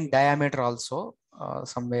I'm having diameter also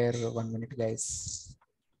somewhere. 1 minute, guys.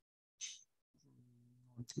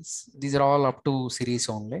 These are all up to series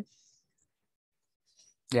only.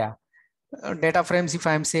 Yeah. Data frames, if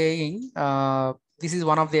I'm saying, this is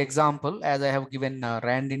one of the example, as I have given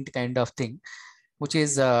randint kind of thing, which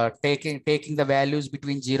is taking the values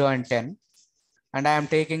between 0 and 10. And I am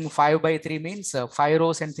taking 5 by 3 means 5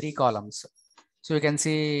 rows and 3 columns. So you can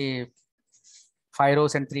see 5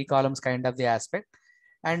 rows and 3 columns kind of the aspect.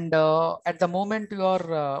 And at the moment you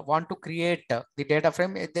are want to create the data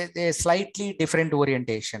frame, they slightly different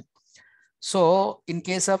orientation. So in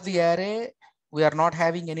case of the array, we are not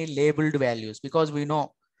having any labeled values, because we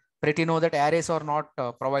know that arrays are not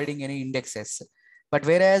providing any indexes. But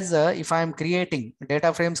whereas if I am creating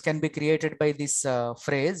data frames, can be created by this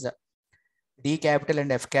phrase D capital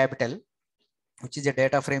and F capital, which is a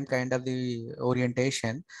data frame kind of the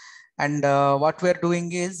orientation. And what we are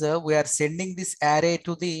doing is we are sending this array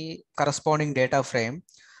to the corresponding data frame.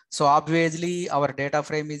 So obviously our data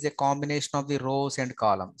frame is a combination of the rows and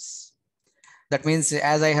columns. That means,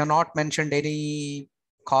 as I have not mentioned any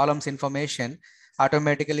columns information,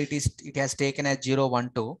 automatically it has taken as 0,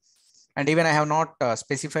 1, 2. And even I have not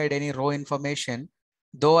specified any row information,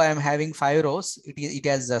 though I am having 5 rows, it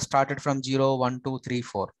has started from 0, 1, 2, 3,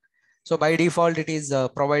 4. So by default, it is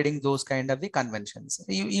providing those kind of the conventions.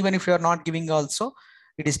 Even if you are not giving also,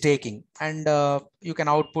 it is taking. And you can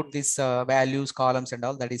output these values, columns and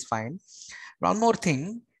all, that is fine. One more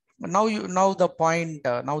thing. Now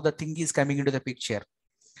the thing is coming into the picture.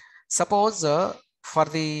 Suppose for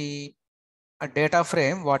the data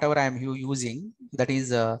frame, whatever I am using, that is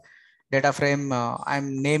data frame,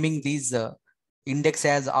 I'm naming these index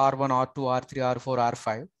as R1, R2, R3, R4,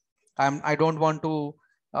 R5. I don't want to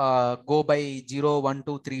go by 0, 1,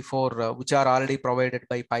 2, 3, 4, which are already provided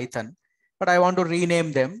by Python, but I want to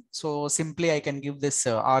rename them. So simply I can give this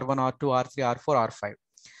R1, R2, R3, R4, R5.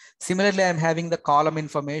 Similarly, I'm having the column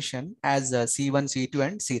information as C1, C2,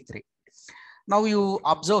 and C3. Now you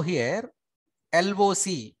observe here,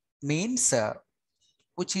 LOC means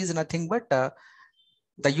which is nothing but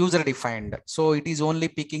the user defined. So it is only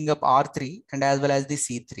picking up R3 and as well as the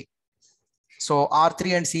C3. So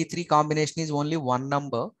R3 and C3 combination is only one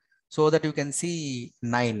number, so that you can see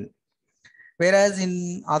 9. Whereas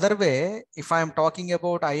in other way, if I am talking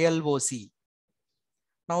about ILOC,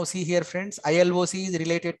 now see here, friends, ILOC is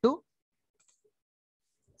related to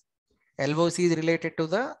LOC is related to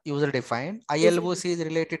the user defined. ILOC is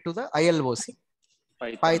related to the ILOC.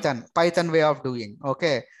 Python way of doing.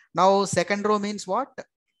 Okay. Now second row means what?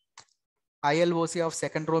 ILOC of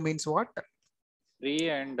second row means what? 3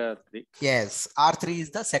 and 3. Yes, R3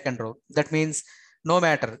 is the second row. That means no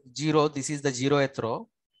matter 0, this is the 0th row.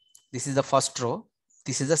 This is the first row.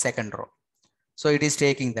 This is the second row. So it is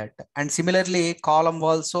taking that. And similarly, column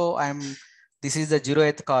also, this is the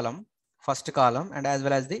 0th column, first column, and as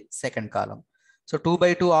well as the second column. So 2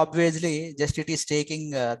 by 2, obviously, just it is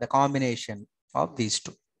taking the combination of these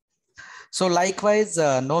two. So likewise,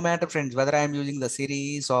 no matter friends, whether I am using the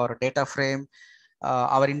series or data frame,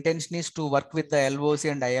 our intention is to work with the LOC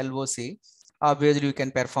and ILOC. Obviously, you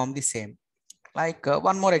can perform the same. Like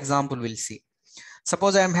one more example we'll see.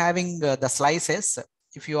 Suppose I am having the slices.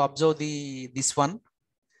 If you observe this one,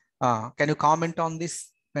 can you comment on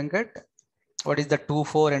this, Venkat? What is the 2,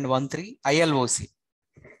 4 and 1, 3? ILOC.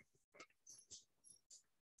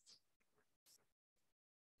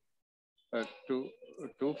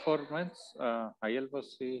 2, 4 months,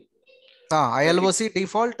 ILOC. ILOC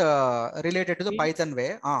default related to the Python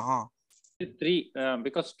way. 3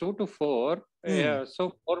 because 2 to 4.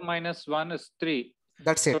 So 4 minus 1 is 3.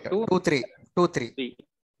 That's it. So 2, 3. 2, 3.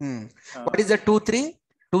 What is the 2, 3?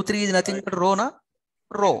 2, 3 is nothing but row, na?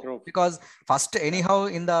 Row. Because first, anyhow,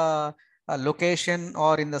 in the location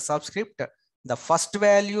or in the subscript, the first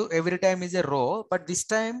value every time is a row. But this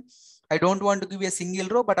time, I don't want to give a single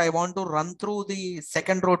row, but I want to run through the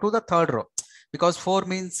second row to the third row. Because 4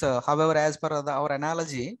 means, however, as per our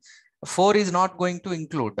analogy, 4 is not going to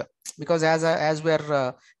include, because as we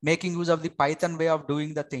are making use of the Python way of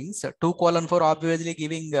doing the things, 2:4 obviously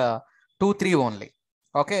giving 2, 3 only.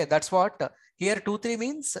 Okay, that's what here 2, 3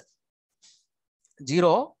 means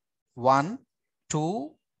 0, 1,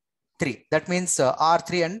 2, 3. That means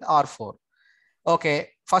R3 and R4. Okay,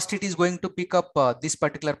 first it is going to pick up this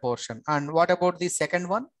particular portion. And what about the second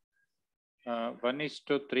one? 1 is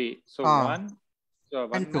to 3. So 1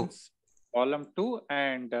 and 2. Column 2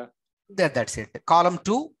 and that's it. Column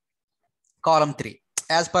 2, column 3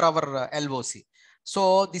 as per our LOC.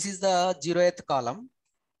 So this is the 0th column.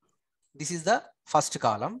 This is the first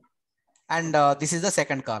column. And this is the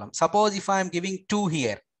second column. Suppose if I am giving 2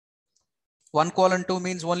 here, 1:2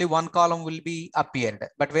 means only one column will be appeared.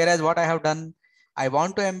 But whereas what I have done, I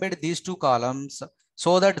want to embed these two columns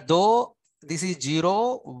so that though this is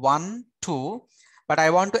 0, 1, 2, but I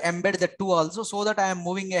want to embed the 2 also so that I am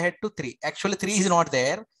moving ahead to 3. Actually, 3 is not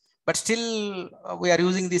there, but still we are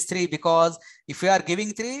using this 3 because if we are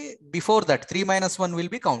giving 3, before that 3 minus 1 will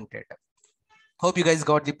be counted. Hope you guys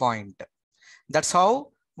got the point. That's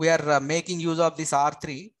how we are making use of this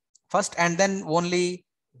R3 first, and then only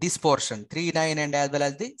this portion 3, 9 and as well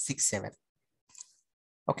as the 6, 7.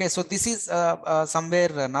 Okay, so this is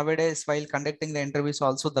somewhere nowadays while conducting the interviews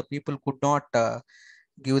also the people could not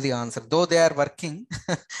give the answer, though they are working,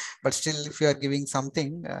 but still if you are giving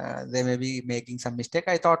something, they may be making some mistake.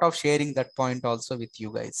 I thought of sharing that point also with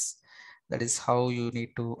you guys. That is how you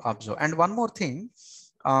need to observe. And one more thing,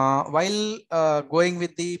 while going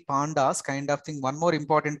with the pandas kind of thing, one more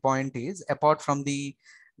important point is, apart from the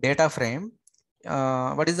data frame,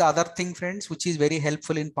 what is the other thing, friends, which is very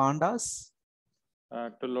helpful in pandas?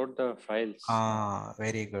 To load the files.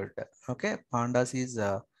 Very good. Okay, pandas is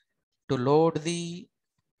to load the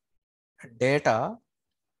data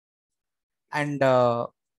and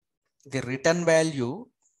the return value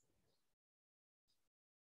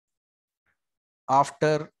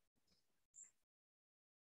after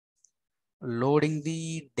loading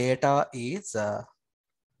the data is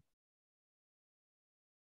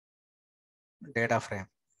data frame.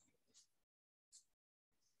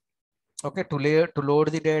 Okay, to load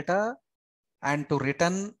the data and to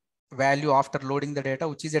return value after loading the data,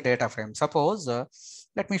 which is a data frame. Suppose,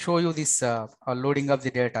 let me show you this loading of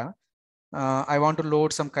the data. I want to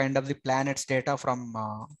load some kind of the planets data from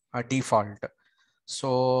a default.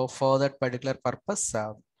 So for that particular purpose,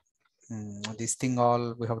 this thing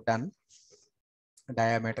all we have done,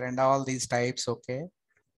 diameter and all these types. Okay.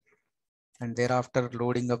 And thereafter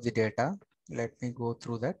loading of the data, let me go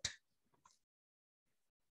through that.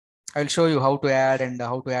 I'll show you how to add and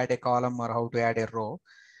how to add a column or how to add a row.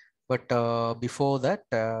 But before that,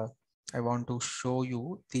 I want to show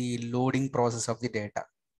you the loading process of the data.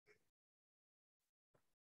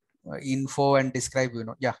 Info and describe,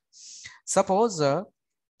 yeah. Suppose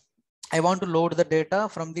I want to load the data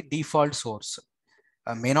from the default source.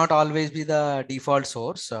 May not always be the default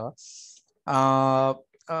source.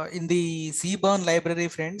 In the Seaborn library,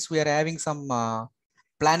 friends, we are having some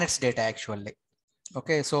planets data actually.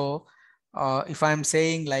 Okay, so if I'm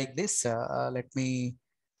saying like this, let me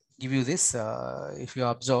give you this. If you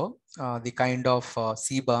observe the kind of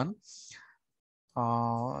Seaborn,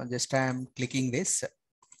 just I'm clicking this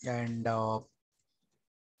and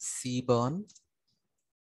CBurn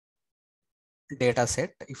data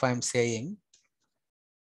set, if I'm saying,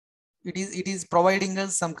 it is providing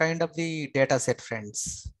us some kind of the data set,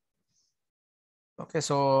 friends. Okay,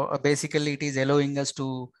 so basically it is allowing us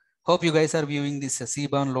to, hope you guys are viewing this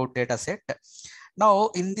CBurn load data set. Now,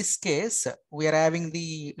 in this case, we are having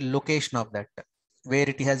the location of that, where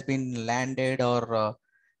it has been landed or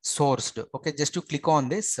sourced. Okay, just to click on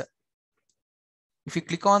this. If you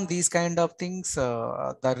click on these kind of things,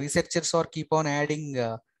 the researchers are keep on adding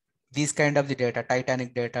these kind of the data,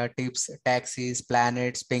 Titanic data, tips, taxis,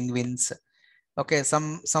 planets, penguins. Okay,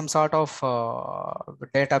 some sort of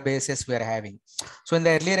databases we are having. So in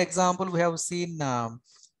the earlier example, we have seen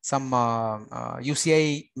some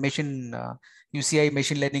UCI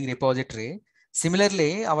machine learning repository.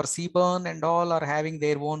 Similarly, our CBurn and all are having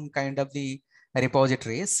their own kind of the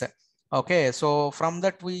repositories. Okay, so from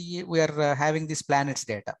that we are having this planets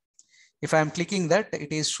data. If I'm clicking that,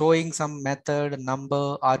 it is showing some method,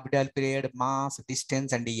 number, orbital period, mass,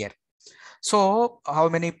 distance, and year. So how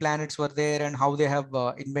many planets were there and how they have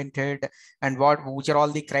invented, and which are all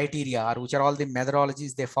the criteria or which are all the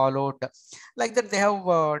methodologies they followed. Like that, they have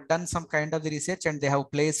done some kind of the research and they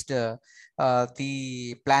have placed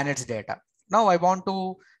the planets data. Now I want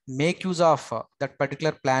to make use of that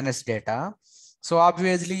particular planets data. So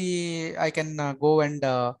obviously I can go and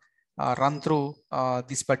run through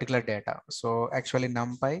this particular data. So actually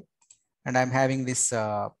NumPy, and I'm having this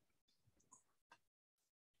 1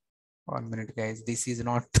 minute, guys. This is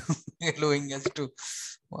not allowing us to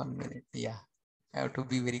 1 minute. Yeah, I have to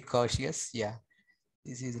be very cautious. Yeah,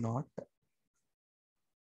 this is not.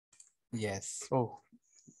 Yes. Oh.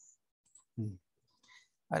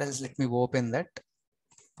 Or else let me open that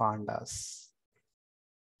pandas.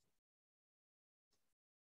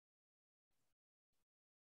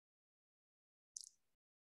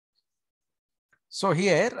 So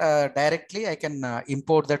here directly I can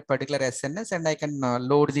import that particular SNS and I can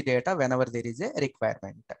load the data whenever there is a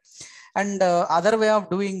requirement. And other way of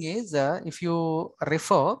doing is if you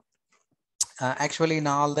refer, actually in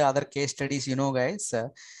all the other case studies, you know, guys,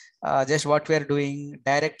 just what we are doing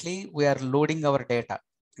directly, we are loading our data.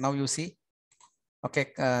 Now you see,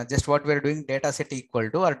 okay, just what we are doing, data set equal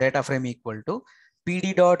to or data frame equal to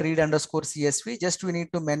pd.read_csv. Just we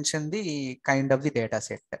need to mention the kind of the data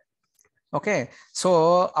set. Okay,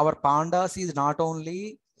 so our pandas is not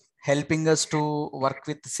only helping us to work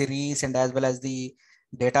with series and as well as the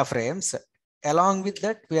data frames. Along with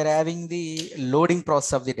that, we are having the loading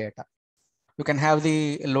process of the data. You can have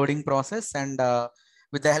the loading process, and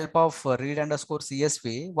with the help of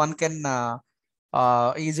read_csv, one can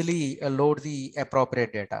easily load the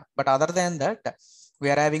appropriate data. But other than that, we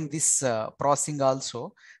are having this processing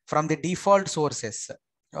also from the default sources.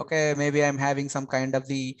 Okay, maybe I'm having some kind of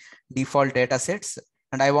the default data sets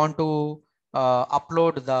and I want to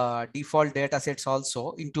upload the default data sets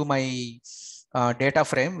also into my data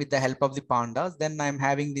frame with the help of the pandas. Then I'm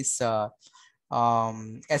having this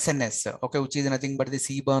SNS, okay, which is nothing but the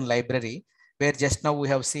CBurn library, where just now we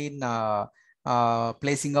have seen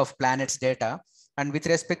placing of planets data. And with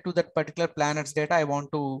respect to that particular planets data, I want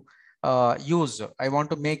to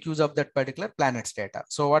make use of that particular planets data.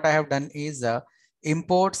 So what I have done is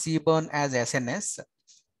import CBurn as SNS,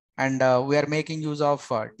 and we are making use of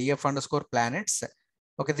df_planets.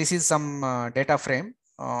 Okay, this is some data frame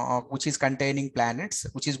which is containing planets,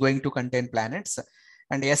 which is going to contain planets,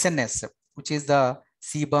 and SNS, which is the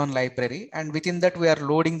CBurn library, and within that we are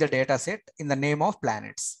loading the data set in the name of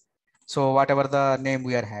planets. So whatever the name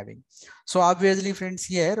we are having. So obviously, friends,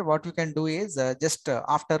 here what you can do is just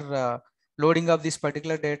after loading of this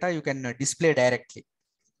particular data, you can display directly.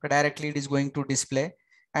 Directly it is going to display.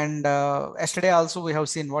 And yesterday also we have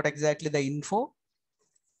seen what exactly the info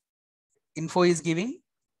is giving.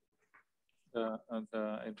 The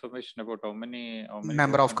information about how many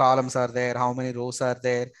number of columns are there, how many rows are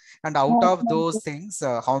there, and out of those things,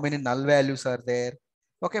 how many null values are there.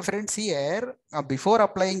 Okay, friends, here before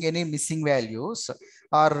applying any missing values,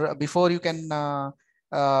 or before you can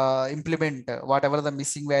implement whatever the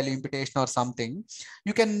missing value imputation or something,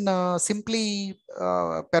 you can simply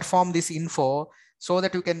perform this info so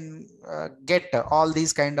that you can get all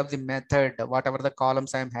these kind of the method, whatever the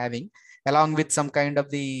columns I'm having, along with some kind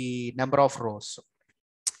of the number of rows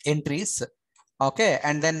entries. Okay,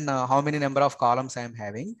 and then how many number of columns I am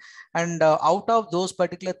having, and out of those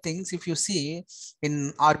particular things, if you see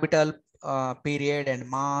in orbital period and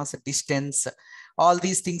mass, distance, all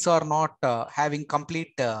these things are not having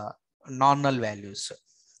complete non-null values.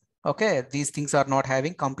 Okay, these things are not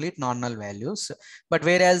having complete non-null values, but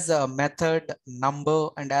whereas method, number,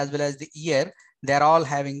 and as well as the year, they're all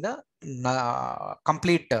having the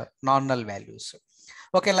complete non-null values.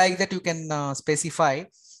 Okay, like that you can specify,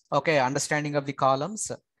 okay, understanding of the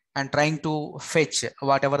columns and trying to fetch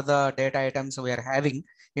whatever the data items we are having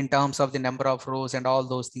in terms of the number of rows, and all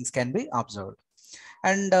those things can be observed.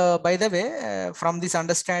 And by the way, from this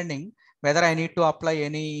understanding, whether I need to apply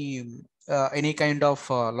any kind of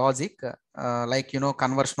logic, like,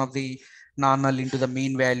 conversion of the non-null into the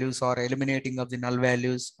mean values or eliminating of the null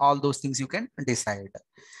values, all those things you can decide.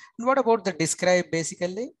 And what about the describe?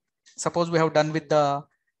 Basically, suppose we have done with the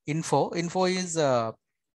info is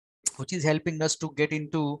which is helping us to get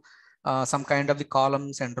into some kind of the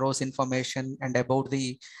columns and rows information and about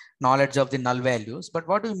the knowledge of the null values. But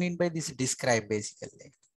what do you mean by this describe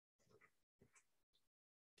basically?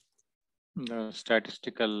 The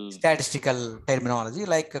statistical terminology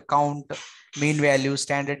like count, mean value,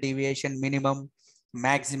 standard deviation, minimum,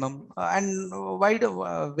 maximum, and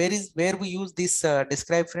where we use this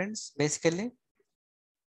describe, friends, basically?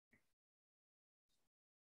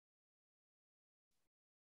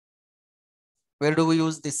 Where do we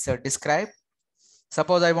use this describe?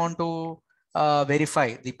 Suppose I want to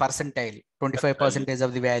verify the percentile, 25%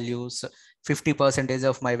 of the values, 50%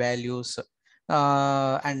 of my values,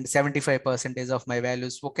 and 75% of my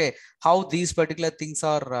values. Okay, how these particular things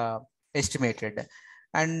are estimated.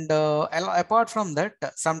 And apart from that,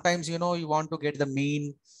 sometimes, you want to get the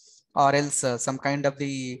mean, or else some kind of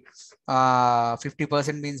the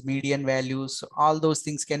 50% means median values. All those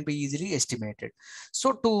things can be easily estimated.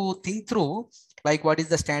 So to think through, like, what is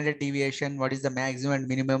the standard deviation, what is the maximum and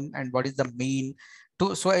minimum, and what is the mean.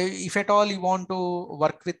 So if at all you want to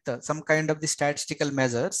work with some kind of the statistical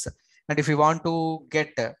measures, and if you want to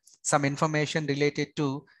get some information related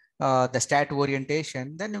to the stat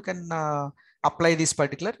orientation, then you can apply this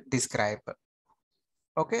particular describe.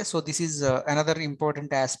 Okay, so this is another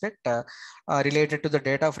important aspect related to the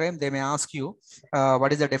data frame. They may ask you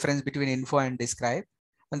what is the difference between info and describe,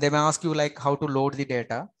 and they may ask you like how to load the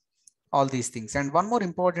data, all these things. And one more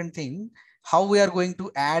important thing, how we are going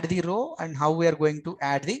to add the row and how we are going to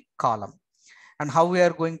add the column, and how we are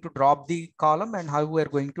going to drop the column and how we are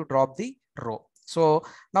going to drop the row. So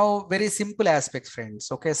now very simple aspects,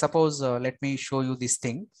 friends. Okay, suppose let me show you this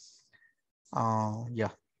thing. Yeah,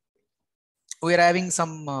 we are having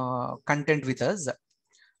some content with us.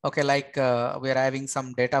 Okay, like we are having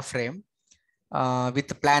some data frame with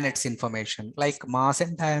the planets information, like mass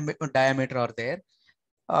and diameter are there.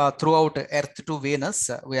 Throughout Earth to Venus,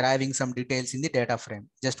 we are having some details in the data frame.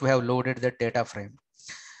 Just we have loaded the data frame.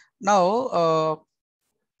 Now,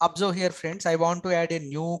 observe here, friends, I want to add a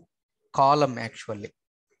new column actually.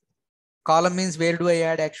 Column means where do I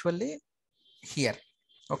add actually? Here.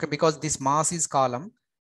 Okay, because this mass is column,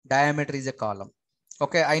 diameter is a column.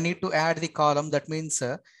 Okay, I need to add the column. That means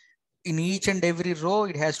in each and every row,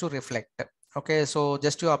 it has to reflect. Okay, so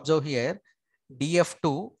just to observe here,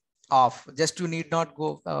 df2 of, just you need not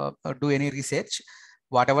go do any research.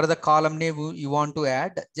 Whatever the column name you want to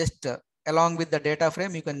add, just along with the data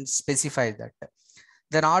frame, you can specify that.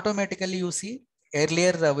 Then automatically you see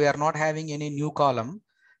earlier we are not having any new column.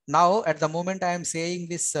 Now at the moment I am saying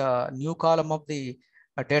this new column of the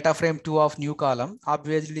data frame 2 of new column,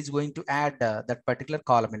 obviously is going to add that particular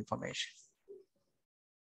column information.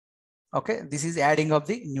 Okay, this is adding of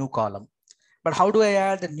the new column. But how do I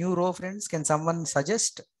add the new row, friends? Can someone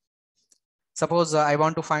suggest? Suppose I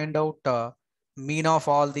want to find out mean of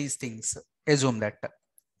all these things. Assume that.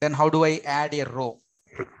 Then how do I add a row?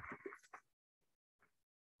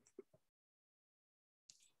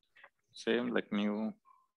 Same like new.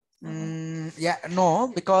 Yeah,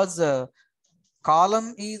 no, because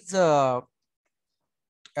column is so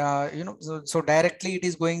directly it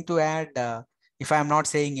is going to add if I am not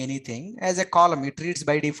saying anything as a column. It reads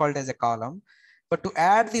by default as a column. But to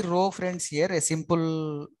add the row, friends, here a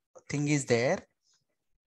simple thing is there.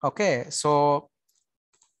 Okay, so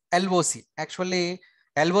LOC, actually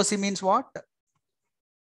LOC means what?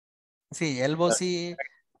 See, LOC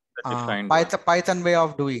Python way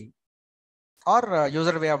of doing, or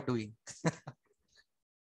user way of doing.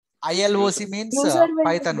 ILOC means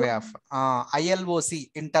Python way of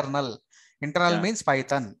ILOC, internal means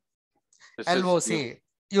Python. LOC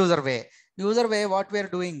user way. What we are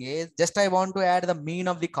doing is just I want to add the mean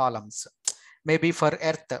of the columns. Maybe for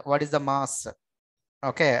Earth, what is the mass?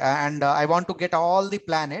 Okay, and I want to get all the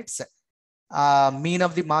planets, mean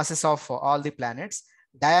of the masses of all the planets,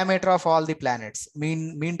 diameter of all the planets,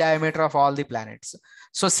 mean diameter of all the planets.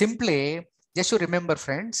 So simply, just to remember,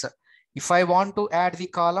 friends, if I want to add the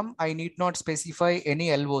column, I need not specify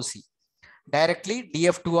any LOC. Directly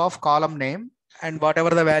df2 of column name, and whatever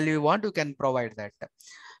the value you want, you can provide that.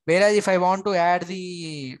 Whereas if I want to add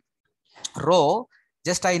the row,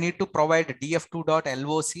 just I need to provide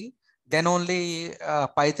df2.loc, then only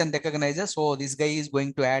Python recognizes, so this guy is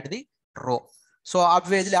going to add the row. So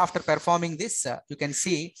obviously after performing this, you can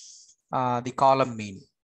see the column mean,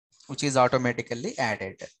 which is automatically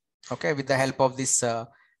added, okay, with the help of this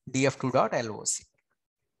df2.loc.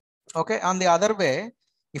 Okay, on the other way,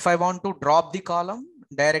 if I want to drop the column,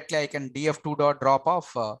 directly I can df2.drop of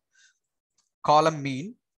column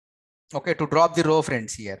mean. Okay, to drop the row,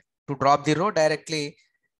 friends, here. To drop the row directly,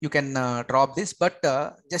 you can drop this, but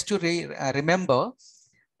just to remember,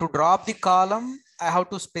 to drop the column, I have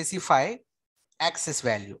to specify access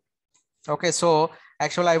value. Okay, so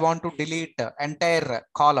actually I want to delete entire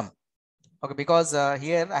column. Okay, because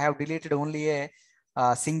here I have deleted only a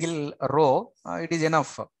single row. It is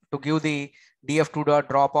enough to give the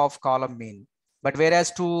df2.drop of column mean. But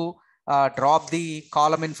whereas to drop the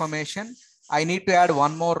column information, I need to add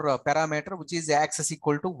one more parameter, which is access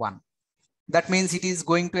equal to 1. That means it is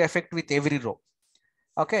going to affect with every row.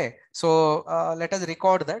 Okay, so let us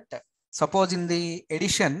record that. Suppose in the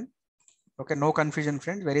addition, okay, no confusion,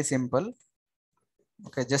 friends, very simple.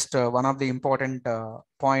 Okay, just one of the important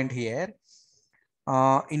point here.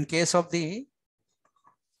 In case of the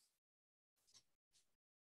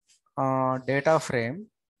data frame,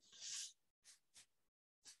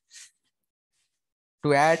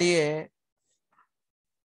 to add a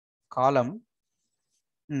column,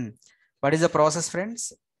 what is the process,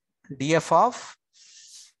 friends? df of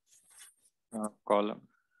column,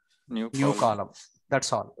 new column.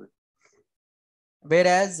 That's all.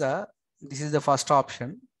 Whereas this is the first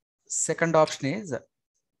option. Second option is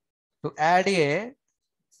to add a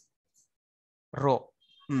row.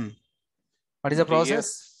 What is the process?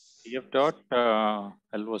 df.loc.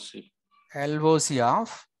 LOC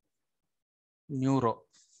of new row.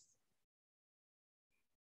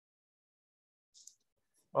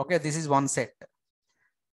 Okay, this is one set.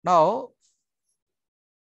 Now,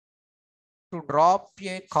 to drop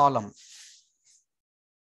a column,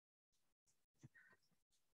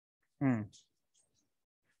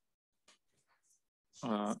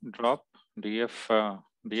 drop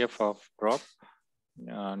df of drop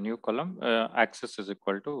new column, access is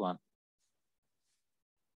equal to 1.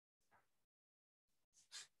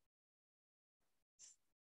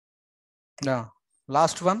 No,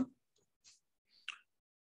 last one.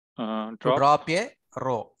 Drop a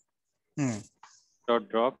row.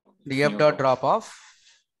 Drop df.drop of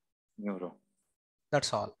new row.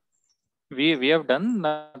 That's all. We have done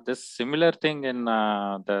this similar thing in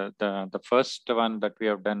the first one that we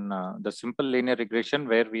have done, the simple linear regression,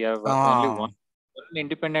 where we have only one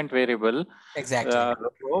independent variable. Exactly.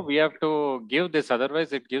 So we have to give this,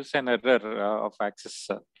 otherwise it gives an error of access.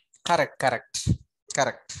 Correct.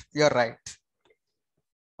 You're right.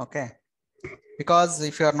 Okay. Because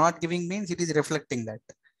if you are not giving means, it is reflecting that.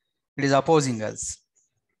 It is opposing us.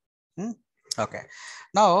 Okay.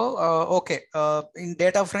 Now, okay. In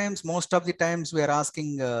data frames, most of the times we are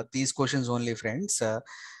asking these questions only, friends.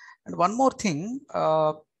 And one more thing,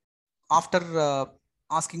 after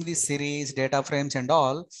asking these series, data frames and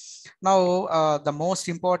all, now the most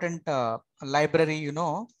important library, you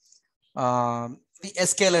know, the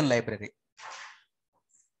sklearn library.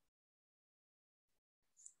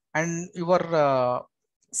 And your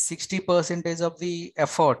 60% of the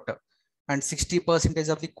effort and 60%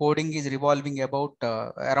 of the coding is revolving about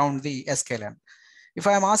around the sklearn. If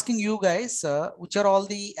I am asking you guys, which are all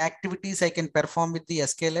the activities I can perform with the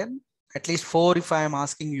sklearn? At least 4 if I am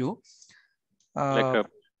asking you. Like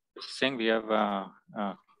saying we have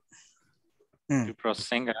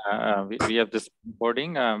processing, we have this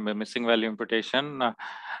encoding, missing value imputation,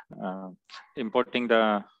 importing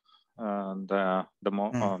the algorithm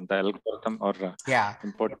or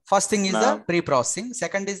import. First thing is the pre-processing.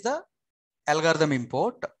 Second is the algorithm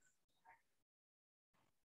import.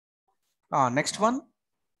 Next one.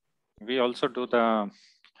 We also do the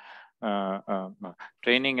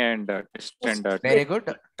training and test and very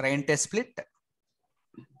good. Train, test, split.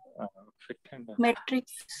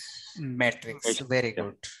 Matrix. Very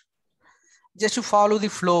good. Just to follow the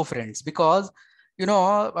flow, friends, because you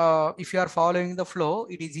know, if you are following the flow,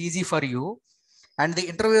 it is easy for you. And the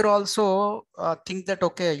interviewer also think that,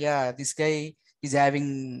 okay, yeah, this guy is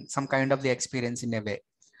having some kind of the experience in a way.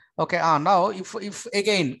 Okay, now if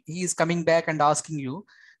again he is coming back and asking you,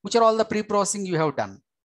 which are all the pre-processing you have done?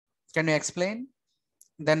 Can you explain?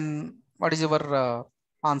 Then what is your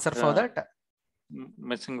answer for that?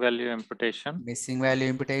 Missing value imputation. Missing value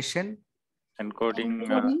imputation.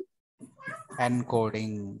 Encoding.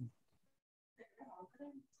 Encoding.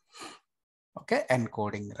 Okay,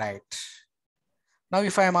 encoding, right. Now,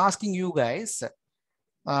 if I am asking you guys,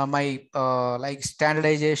 my like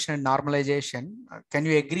standardization and normalization, can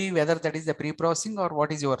you agree whether that is the pre-processing or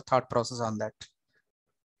what is your thought process on that?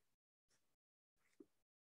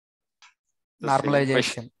 The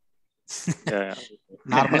normalization. Yeah.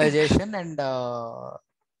 Normalization and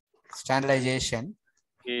standardization.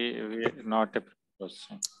 Not a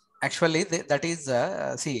pre-processing. Actually, that is,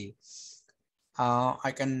 see,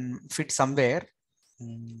 I can fit somewhere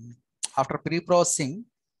after pre-processing,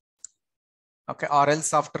 okay, or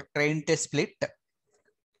else after train test split.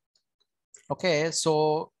 Okay,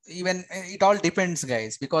 so even it all depends,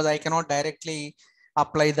 guys, because I cannot directly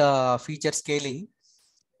apply the feature scaling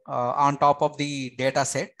on top of the data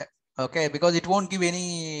set, okay, because it won't give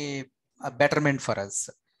any betterment for us.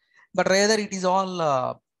 But rather it is all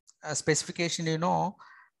a specification, you know,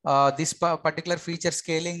 this particular feature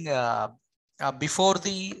scaling before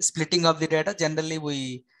the splitting of the data, generally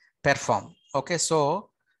we perform. Okay, so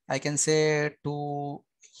I can say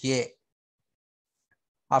 2A.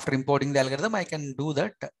 After importing the algorithm, I can do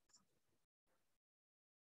that.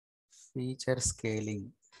 Feature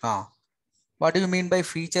scaling. What do you mean by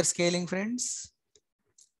feature scaling, friends?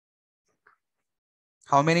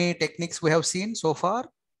 How many techniques we have seen so far?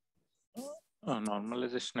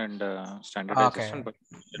 Normalization and standardization, Okay. but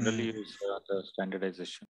generally use the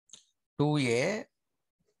standardization. 2A,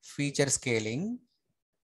 feature scaling.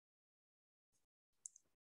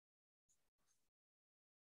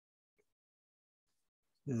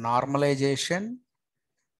 Normalization,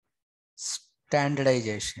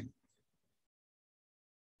 standardization.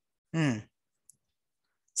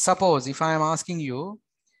 Suppose if I am asking you,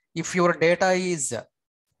 if your data is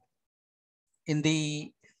in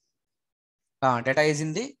the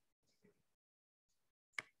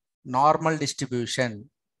normal distribution.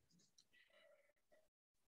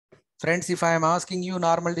 Friends, if I am asking you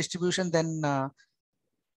normal distribution, then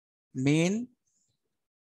mean,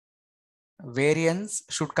 variance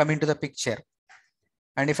should come into the picture.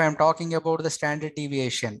 And if I'm talking about the standard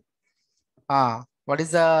deviation, what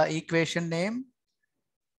is the equation name?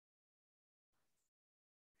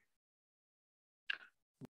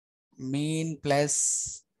 Mean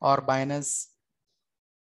plus or minus,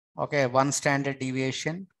 okay, one standard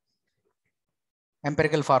deviation.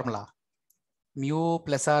 Empirical formula, mu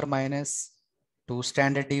plus or minus 2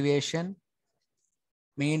 standard deviation,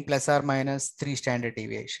 mean plus or minus 3 standard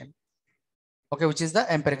deviation. Okay, which is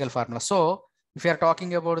the empirical formula. So if you are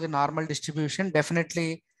talking about the normal distribution,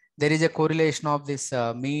 definitely there is a correlation of this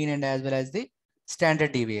mean and as well as the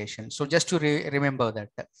standard deviation. So just to remember that.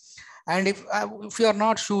 And if you are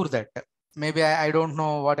not sure that, maybe I don't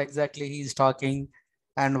know what exactly he is talking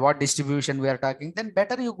and what distribution we are talking, then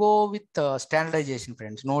better you go with standardization,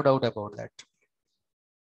 friends, no doubt about that.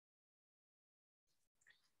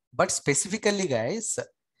 But specifically, guys,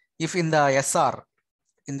 if in the SR,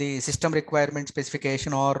 in the system requirement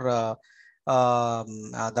specification or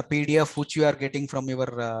the PDF which you are getting from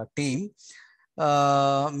your team,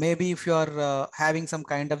 maybe if you are having some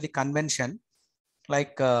kind of the convention,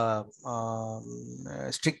 like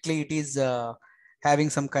strictly it is having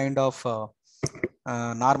some kind of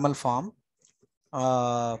normal form,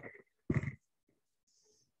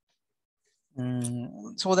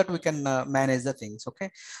 so that we can manage the things.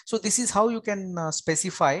 Okay, so this is how you can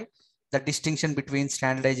specify the distinction between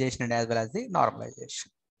standardization and as well as the normalization.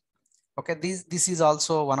 Okay, this is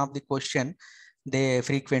also one of the question they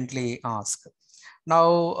frequently ask.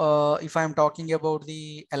 Now, if I'm talking about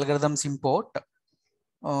the algorithms import,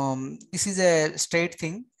 this is a straight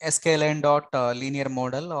thing, sklearn dot linear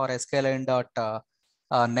model or sklearn dot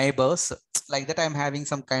neighbors. Like that, I'm having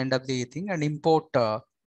some kind of the thing and import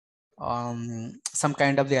some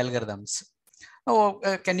kind of the algorithms. Now,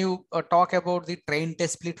 can you talk about the train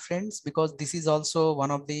test split, friends? Because this is also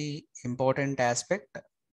one of the important aspect.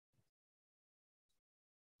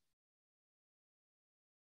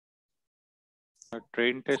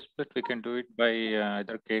 Train test split, we can do it by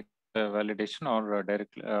either K validation or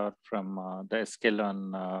directly from the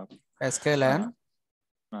sklearn. sklearn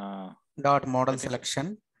dot model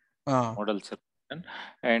selection. Model selection,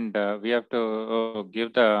 and we have to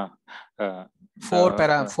give the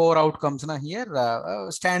four outcomes na here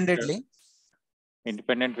standardly.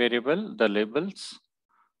 Independent variable, the labels,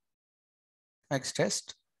 X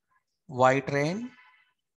test, Y train,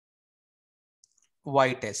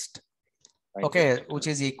 Y test. Okay, test, which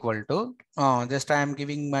is equal to just I am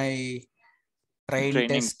giving my train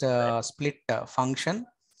test split function,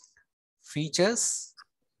 features,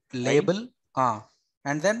 label,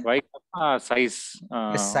 and then Y size.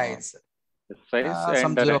 Size And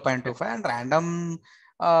some 0.25 and random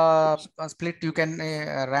split. You can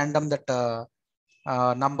random that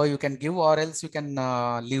number you can give, or else you can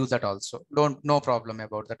leave that also. No problem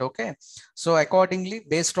about that. Okay. So accordingly,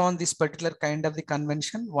 based on this particular kind of the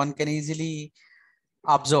convention, one can easily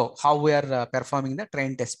observe how we are performing the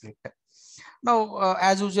train test split. Now,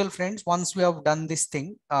 as usual, friends, once we have done this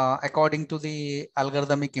thing according to the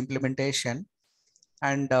algorithmic implementation,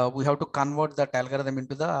 and we have to convert that algorithm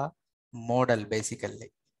into the model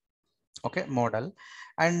basically. Okay, model.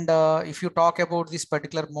 And if you talk about this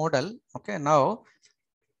particular model, okay, now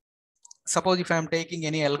suppose if I am taking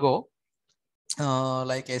any algo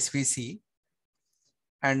like SVC,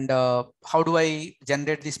 and how do I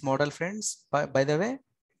generate this model, friends? By the way,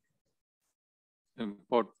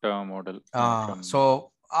 import model.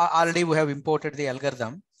 So already we have imported the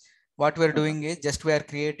algorithm. What we are doing is just we are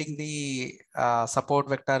creating the support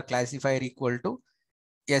vector classifier equal to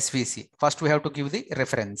SVC. First, we have to give the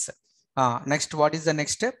reference. Next, what is the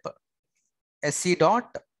next step? SC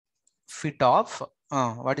dot fit of.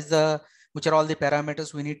 Which are all the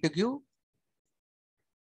parameters we need to give?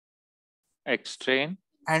 X train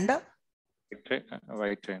and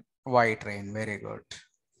Y train. Y train. Very good.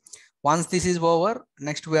 Once this is over,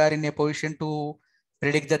 next we are in a position to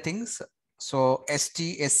predict the things. So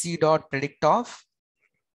SC dot predict of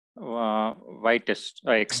Y test,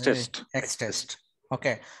 X test. X test.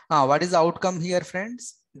 Okay. What is the outcome here,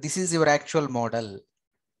 friends? This is your actual model.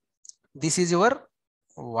 This is your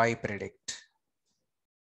Y predict.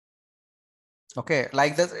 Okay,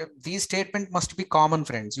 like this, these statement must be common,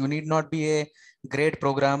 friends. You need not be a great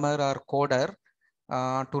programmer or coder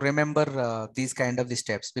to remember these kind of the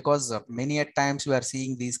steps, because many at times you are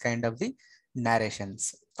seeing these kind of the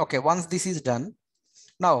narrations. Okay, once this is done,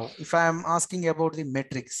 now if I am asking about the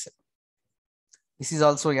metrics, this is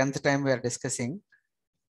also nth time we are discussing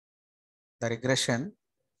the regression,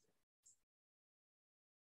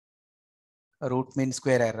 root mean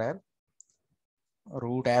square error,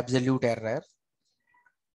 root absolute error,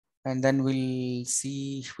 and then we'll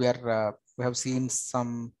see where we have seen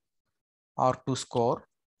some R2 score,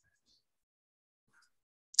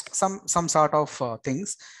 some sort of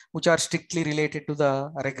things which are strictly related to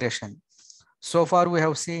the regression. So far we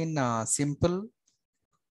have seen simple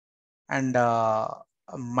and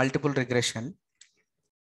multiple regression.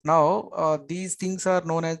 Now these things are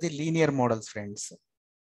known as the linear models, friends.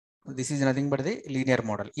 This is nothing but the linear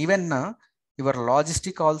model. Even your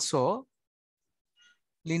logistic also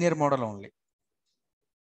linear model only.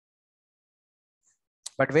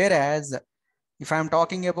 But whereas if I am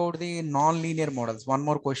talking about the non-linear models, one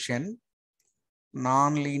more question,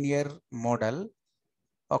 non-linear model.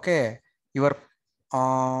 Okay, your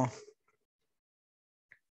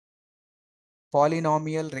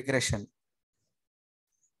polynomial regression.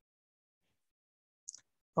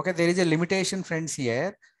 Okay, there is a limitation, friends,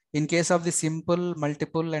 here. In case of the simple,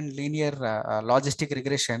 multiple, and linear logistic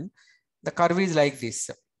regression, the curve is like this.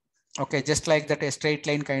 Okay, just like that, a straight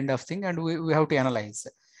line kind of thing, and we have to analyze.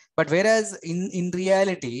 But whereas in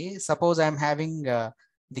reality, suppose I'm having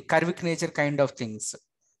the curvic nature kind of things,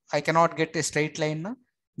 I cannot get a straight line.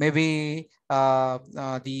 Maybe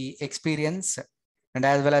the experience and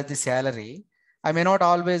as well as the salary, I may not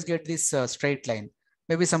always get this straight line.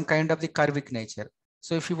 Maybe some kind of the curvic nature.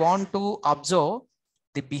 So if you want to observe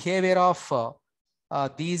the behavior of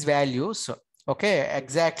these values, okay,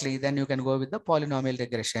 exactly, then you can go with the polynomial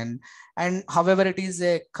regression. And however, it is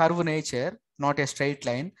a curve nature, not a straight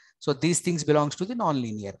line. So these things belongs to the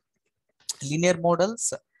non-linear. Linear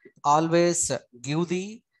models always give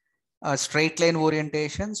the straight line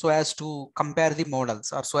orientation so as to compare the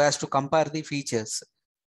models, or so as to compare the features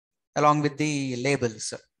along with the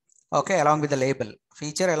labels. Okay, along with the label,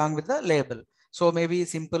 feature along with the label. So maybe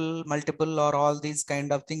simple, multiple, or all these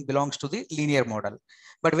kind of thing belongs to the linear model.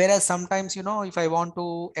 But whereas sometimes, you know, if I want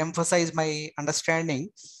to emphasize my understanding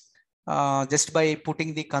just by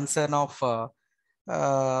putting the concern of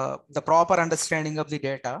the proper understanding of the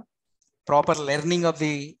data, proper learning of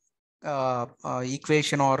the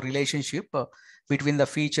equation or relationship between the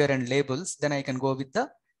feature and labels, then I can go with the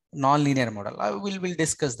non-linear model. I will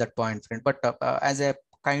discuss that point, friend. But as a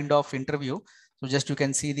kind of interview, so just you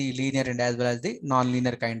can see the linear and as well as the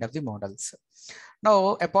non-linear kind of the models.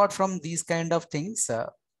 Now, apart from these kind of things,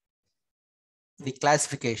 the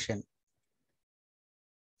classification.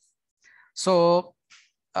 So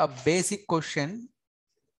a basic question,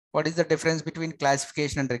 what is the difference between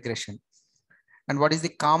classification and regression? And what is the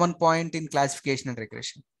common point in classification and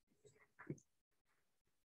regression?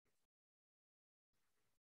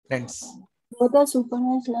 Friends. Both are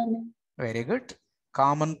supervised learning. Very good.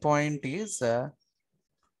 Common point is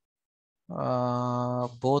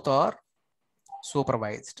both are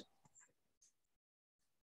supervised.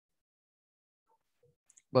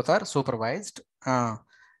 Both are supervised.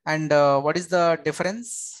 And what is the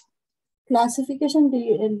difference? Classification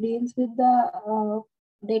deals with the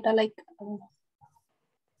data like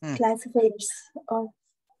classifiers.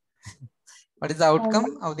 What is the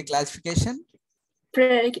outcome of the classification?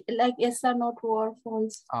 Like yes or no, true or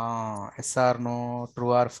false. Yes or no,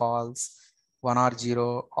 true or false, 1 or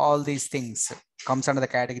 0, all these things comes under the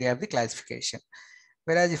category of the classification.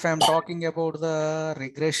 Whereas if I'm talking about the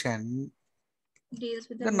regression, deals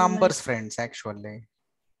with the numbers, friends, actually.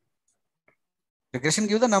 Regression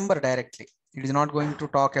give the number directly. It is not going to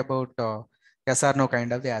talk about yes or no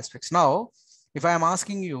kind of the aspects. Now, if I am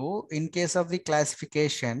asking you in case of the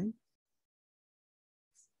classification,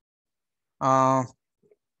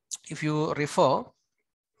 if you refer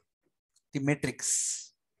the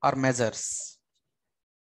metrics or measures,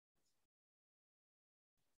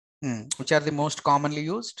 which are the most commonly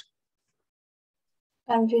used?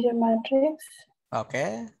 Confusion matrix.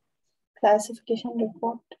 Okay. Classification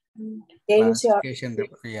report. Classification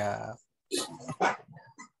report. Yeah.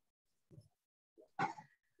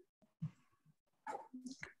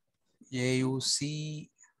 AUC,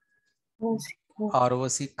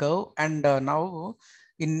 ROC curve. And now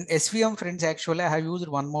in SVM, friends, actually I have used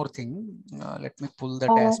one more thing. Let me pull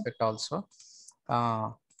that aspect also.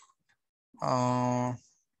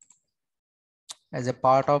 As a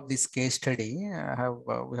part of this case study,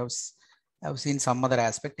 we have seen some other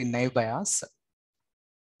aspect in naive bias.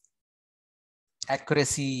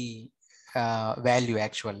 Accuracy value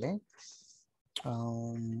actually.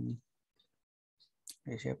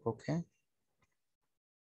 Okay.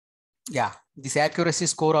 Yeah, this accuracy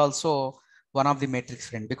score also one of the metrics,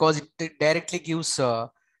 friend, because it directly gives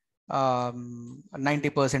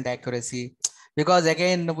 90% accuracy. Because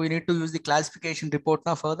again, we need to use the classification report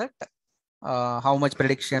now for that. How much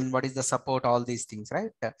prediction, what is the support, all these things,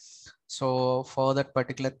 right? So for that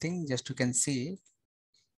particular thing, just you can see.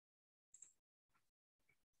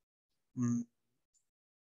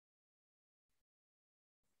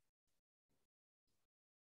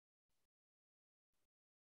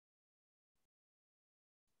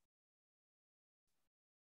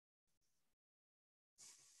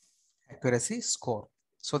 Accuracy score.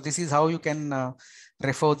 So this is how you can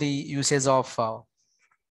refer the usage of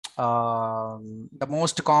the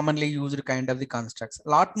most commonly used kind of the constructs. A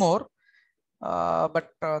lot more, but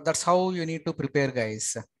that's how you need to prepare,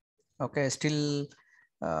 guys. Okay, still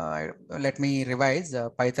let me revise.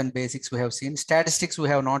 Python basics we have seen. Statistics we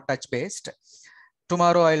have not touch based.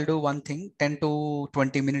 Tomorrow I'll do one thing. 10 to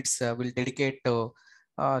 20 minutes will dedicate to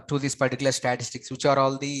this particular statistics, which are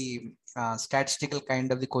all the statistical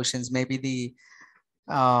kind of the questions, maybe the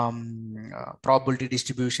probability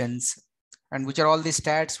distributions, and which are all the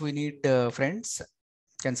stats we need, friends.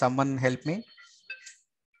 Can someone help me?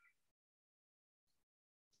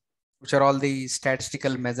 Which are all the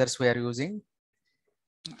statistical measures we are using?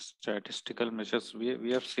 Statistical measures,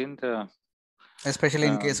 we have seen the... Especially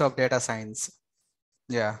in case of data science.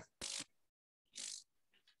 Yeah.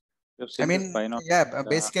 I mean, yeah,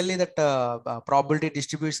 basically that probability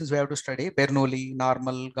distributions we have to study, Bernoulli,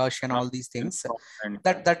 normal, Gaussian, all these things.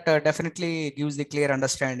 That definitely gives the clear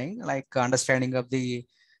understanding, like understanding of the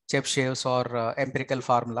Chebyshev or empirical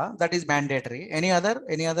formula. That is mandatory. Any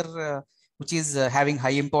other which is having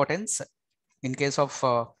high importance in case of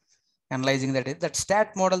analyzing that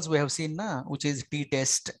stat models we have seen, which is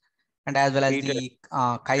t-test, and as well as the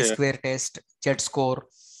chi-square test, Z-score.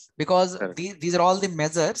 Because these are all the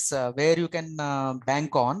measures where you can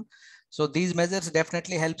bank on. So these measures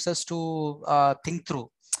definitely helps us to think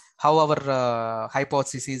through how our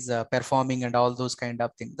hypothesis is performing and all those kind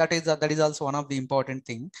of things. That is also one of the important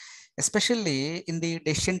thing, especially in the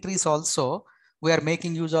decision trees. Also, we are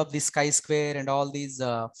making use of this chi-square and all these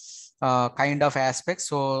kind of aspects.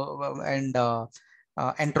 So and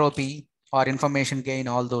entropy or information gain,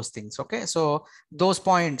 all those things. Okay, so those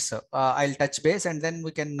points I'll touch base, and then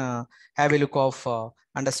we can have a look of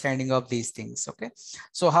understanding of these things. Okay,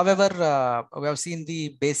 so however, we have seen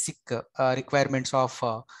the basic requirements of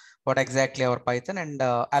what exactly our Python and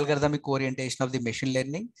algorithmic orientation of the machine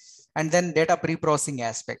learning, and then data pre-processing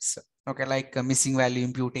aspects. Okay, like missing value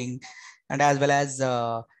imputing, and as well as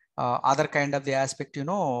other kind of the aspect,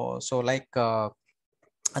 so like the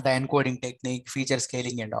encoding technique, feature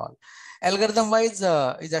scaling and all. Algorithm wise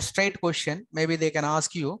is a straight question. Maybe they can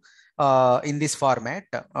ask you in this format.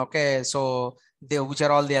 Okay, so which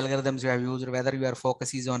are all the algorithms you have used, whether your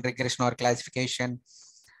focus is on regression or classification.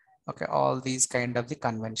 Okay, all these kind of the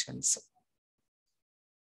conventions.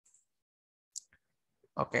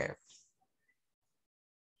 Okay.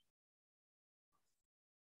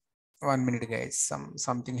 1 minute, guys.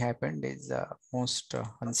 Something happened. Is most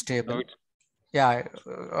unstable. No, yeah,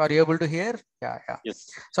 are you able to hear? Yeah. yes.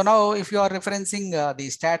 So now, if you are referencing the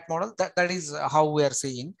stat model, that is how we are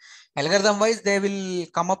seeing. Algorithm wise, they will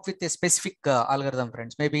come up with a specific algorithm,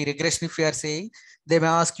 friends. Maybe regression, if you are saying, they may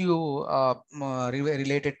ask you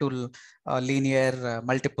related to linear,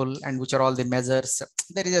 multiple, and which are all the measures.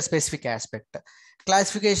 There is a specific aspect.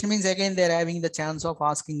 Classification means, again, they're having the chance of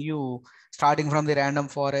asking you starting from the random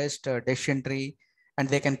forest, decision tree, and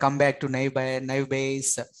they can come back to naive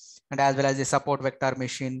base, and as well as the support vector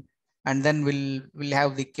machine, and then we'll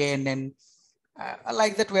have the KNN,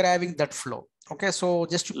 like that. We're having that flow. Okay, so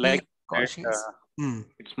just to be cautious.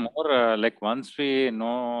 It's more like once we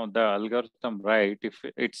know the algorithm right, if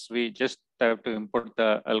it's we just have to import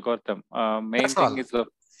the algorithm. Main That's thing all. is the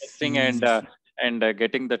testing and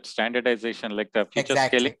getting that standardization, like the feature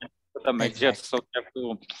Exactly. scaling, the measures. So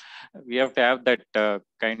we have to have that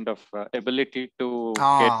kind of ability to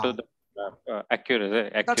get to the accuracy.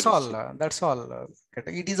 That's all. That's all.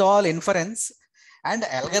 It is all inference, and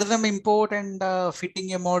algorithm import and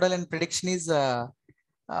fitting a model and prediction is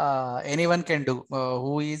anyone can do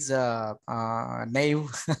who is naive,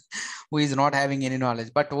 who is not having any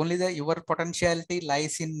knowledge. But only your potentiality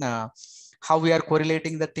lies in how we are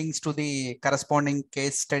correlating the things to the corresponding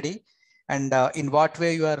case study, and in what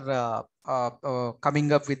way you are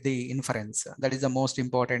coming up with the inference. That is the most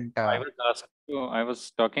important. I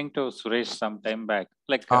was talking to Suresh some time back,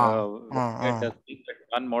 like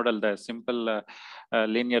one model, the simple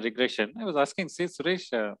linear regression. I was asking, see,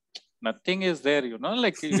 Suresh, nothing is there,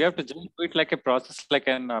 like you have to just do it like a process, like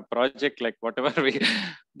a project, like whatever we.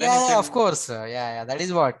 Yeah, of course. Yeah, that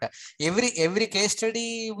is what every case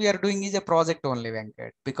study we are doing is a project only,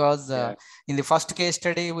 Venkat, because in the first case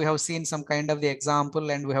study we have seen some kind of the example,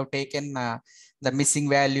 and we have taken the missing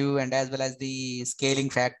value and as well as the scaling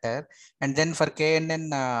factor, and then for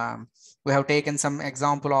KNN we have taken some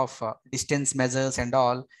example of distance measures and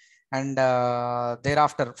all, and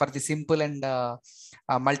thereafter for the simple and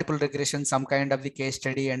multiple regression, some kind of the case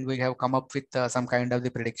study, and we have come up with some kind of the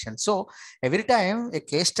prediction. So every time a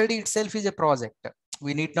case study itself is a project.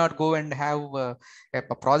 We need not go and have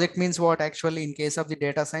a project. Means what? Actually, in case of the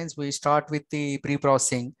data science, we start with the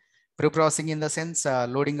pre-processing in the sense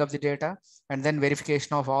loading of the data, and then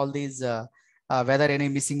verification of all these whether any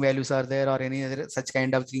missing values are there or any other such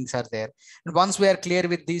kind of things are there. And once we are clear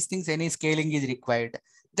with these things, any scaling is required.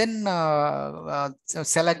 Then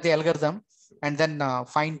select the algorithm, and then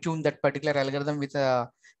fine tune that particular algorithm with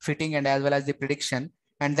fitting and as well as the prediction.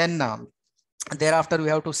 And then thereafter we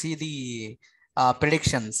have to see the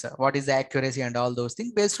predictions, what is the accuracy and all those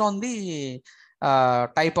things based on the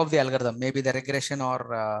type of the algorithm, maybe the regression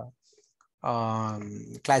or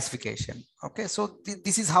classification. Okay, so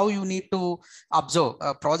this is how you need to observe.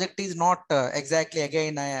 A project is not exactly,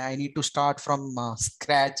 again, I need to start from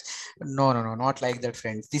scratch. No, not like that,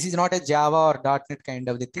 friends. This is not a Java or .NET kind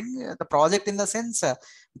of the thing. The project in the sense,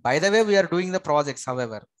 by the way, we are doing the projects,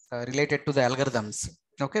 however, related to the algorithms.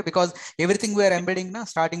 Okay, because everything we are embedding now,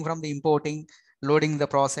 starting from the importing, loading the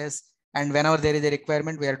process, and whenever there is a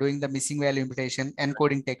requirement, we are doing the missing value imputation,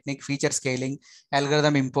 encoding technique, feature scaling,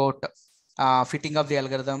 algorithm import, fitting of the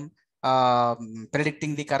algorithm,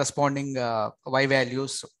 predicting the corresponding Y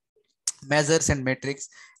values, measures and metrics,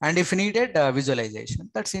 and if needed, visualization.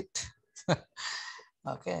 That's it.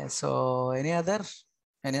 Okay, so any other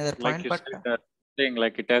point? Like you said, thing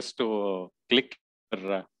like it has to click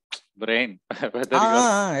your brain.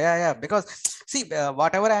 Yeah, because see,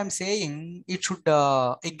 whatever I am saying, it should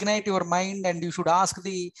ignite your mind, and you should ask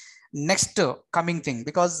the next coming thing,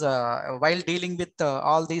 because while dealing with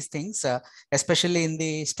all these things, especially in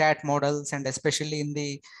the stat models and especially in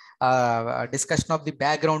the discussion of the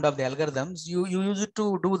background of the algorithms, you used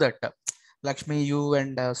to do that. Lakshmi, you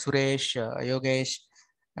and Suresh, Yogesh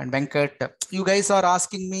and Venkat, you guys are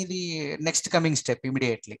asking me the next coming step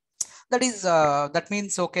immediately. That is that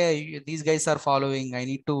means, okay, these guys are following, I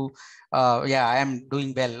need to yeah, I am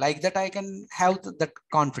doing well, like that I can have that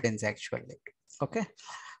confidence actually. Okay,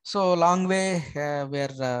 so long way where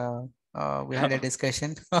we had a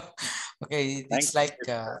discussion. Okay, it's like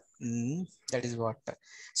that is what.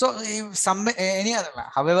 So if any other,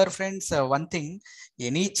 however, friends, one thing,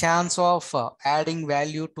 any chance of adding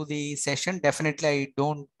value to the session, definitely I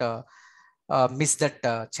don't miss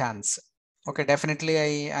that chance. Okay, definitely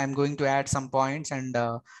I am going to add some points, and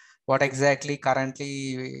what exactly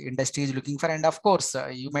currently industry is looking for. And of course,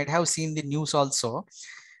 you might have seen the news also.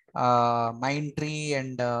 Mindtree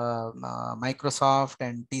and Microsoft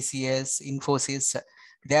and TCS, Infosys,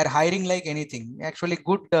 they are hiring like anything. Actually,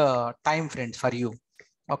 good time, friends, for you.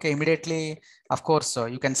 Okay, immediately, of course,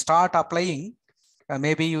 you can start applying.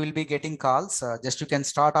 Maybe you will be getting calls. Just you can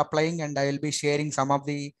start applying, and I will be sharing some of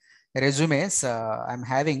the resumes I'm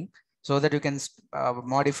having, so that you can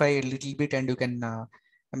modify a little bit, and you can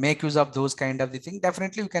make use of those kind of the thing.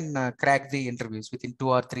 Definitely, you can crack the interviews within 2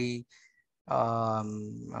 or 3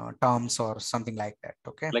 terms or something like that.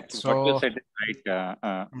 Okay, like so what you said is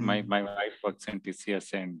right. My wife works in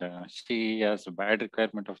TCS, and she has a bad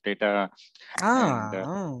requirement of data.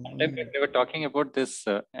 And when they were talking about this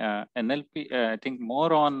NLP, I think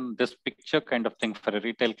more on this picture kind of thing for a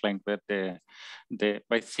retail client, where they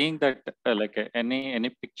by seeing that like any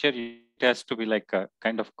picture, it has to be like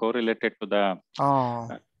kind of correlated to the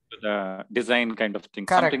design kind of thing,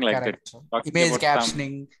 correct, something like correct. that. Image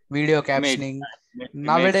captioning, video captioning.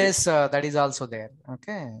 Nowadays, that is also there.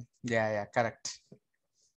 Okay. Yeah, correct.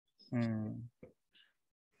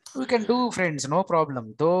 We can do, friends, no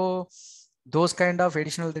problem. Though those kind of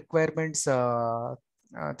additional requirements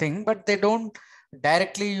thing, but they don't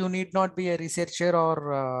directly, you need not be a researcher,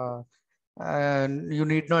 or you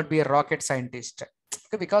need not be a rocket scientist.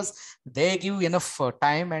 Okay, because they give enough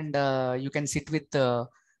time, and you can sit with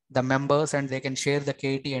the members, and they can share the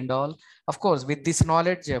KT and all. Of course, with this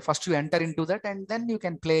knowledge, first you enter into that, and then you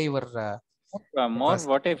can play your more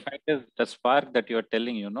what I find is the spark that you're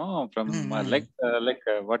telling, from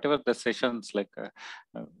whatever the sessions,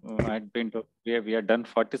 I'd been to, we have done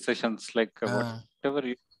 40 sessions,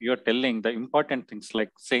 whatever you're telling, the important things,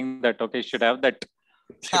 like saying that, okay, you should have that,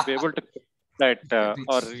 should be able to that,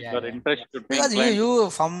 or your interest should be because inclined. you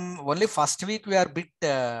from only first week we are bit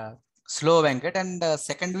slow, Venkat, and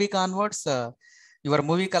second week onwards, your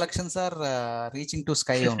movie collections are reaching to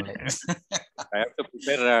sky only. I have to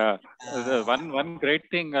prepare one great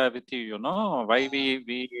thing with you. Why we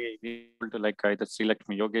able to either see like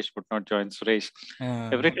Yogesh would not join Suresh.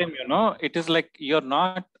 Every time, it is like you're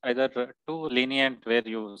not either too lenient, where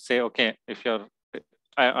you say, okay, if you're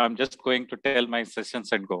I'm just going to tell my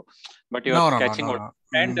sessions and go, but you're catching out.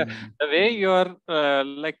 And the way you're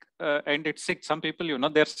and it's sick. Some people,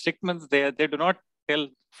 they're strict means they do not tell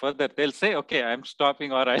further. They'll say, okay, I'm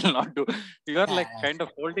stopping, or I'll not do. You're kind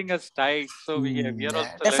of holding us tight. So we are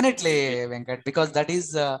also definitely, Venkat, because that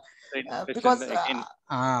is because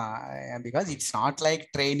it's not like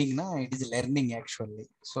training, no? It is learning actually.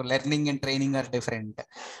 So learning and training are different.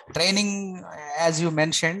 Training, as you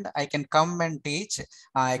mentioned, I can come and teach.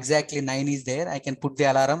 Exactly 9 is there. I can put the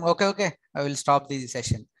alarm. Okay, I will stop the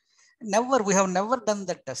session. We have never done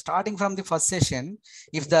that. Starting from the first session,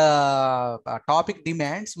 if the topic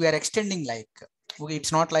demands, we are extending.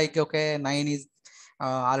 It's not like, okay, 9 is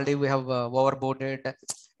already we have overboarded,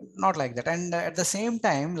 not like that. And at the same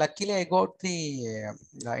time, luckily I got the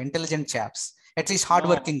intelligent chaps, at least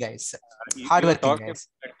hardworking guys. Hardworking guys.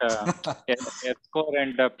 Score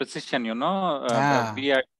and precision, we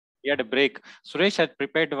had a break. Suresh had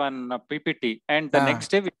prepared one PPT, and the next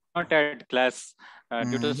day we not had class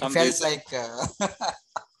due to some feels like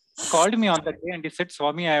called me on the day, and he said,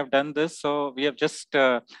 Swami, I have done this, so we have just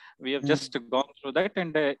gone through that,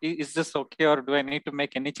 and is this okay, or do I need to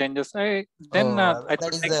make any changes? I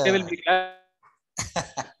thought next day will be class.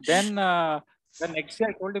 Then the next day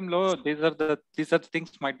I told him, "Lo, these are the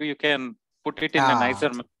things might be you can put it in a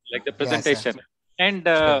nicer, like the presentation." Yes, and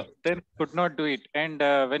then could not do it. And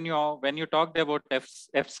when you talked about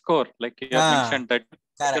F score, like you have mentioned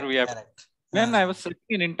that we have. Then I was searching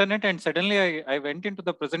in internet, and suddenly I went into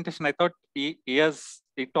the presentation. I thought he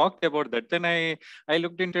talked about that. Then I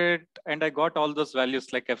looked into it, and I got all those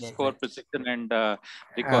values like F score, precision, and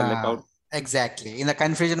recall. Exactly. In the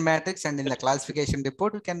confusion matrix and in the classification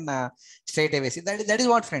report, you can straight away see that is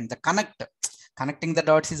what, friend. The connecting the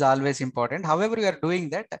dots is always important. However, we are doing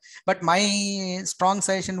that, but my strong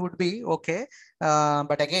suggestion would be, okay,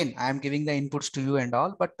 but again, I am giving the inputs to you and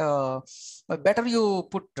all, but better you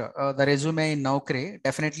put the resume in Naukri.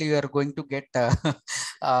 Definitely you are going to get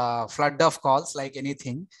flood of calls like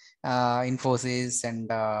anything, Infosys and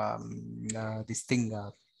this thing,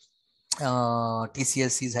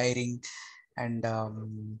 TCS is hiring, and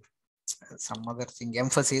some other thing,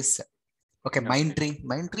 Emphasis. Okay,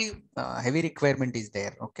 Mindtree, heavy requirement is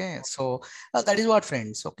there. Okay, so that is what,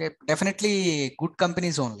 friends. Okay, definitely good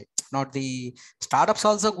companies only, not the startups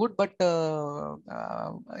also good, but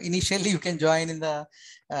initially you can join in the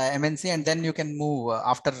MNC, and then you can move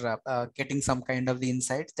after getting some kind of the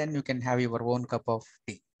insights. Then you can have your own cup of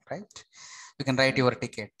tea, right? You can write your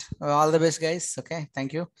ticket. All the best, guys. Okay,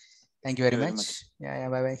 thank you very much. Yeah,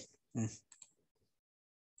 bye bye.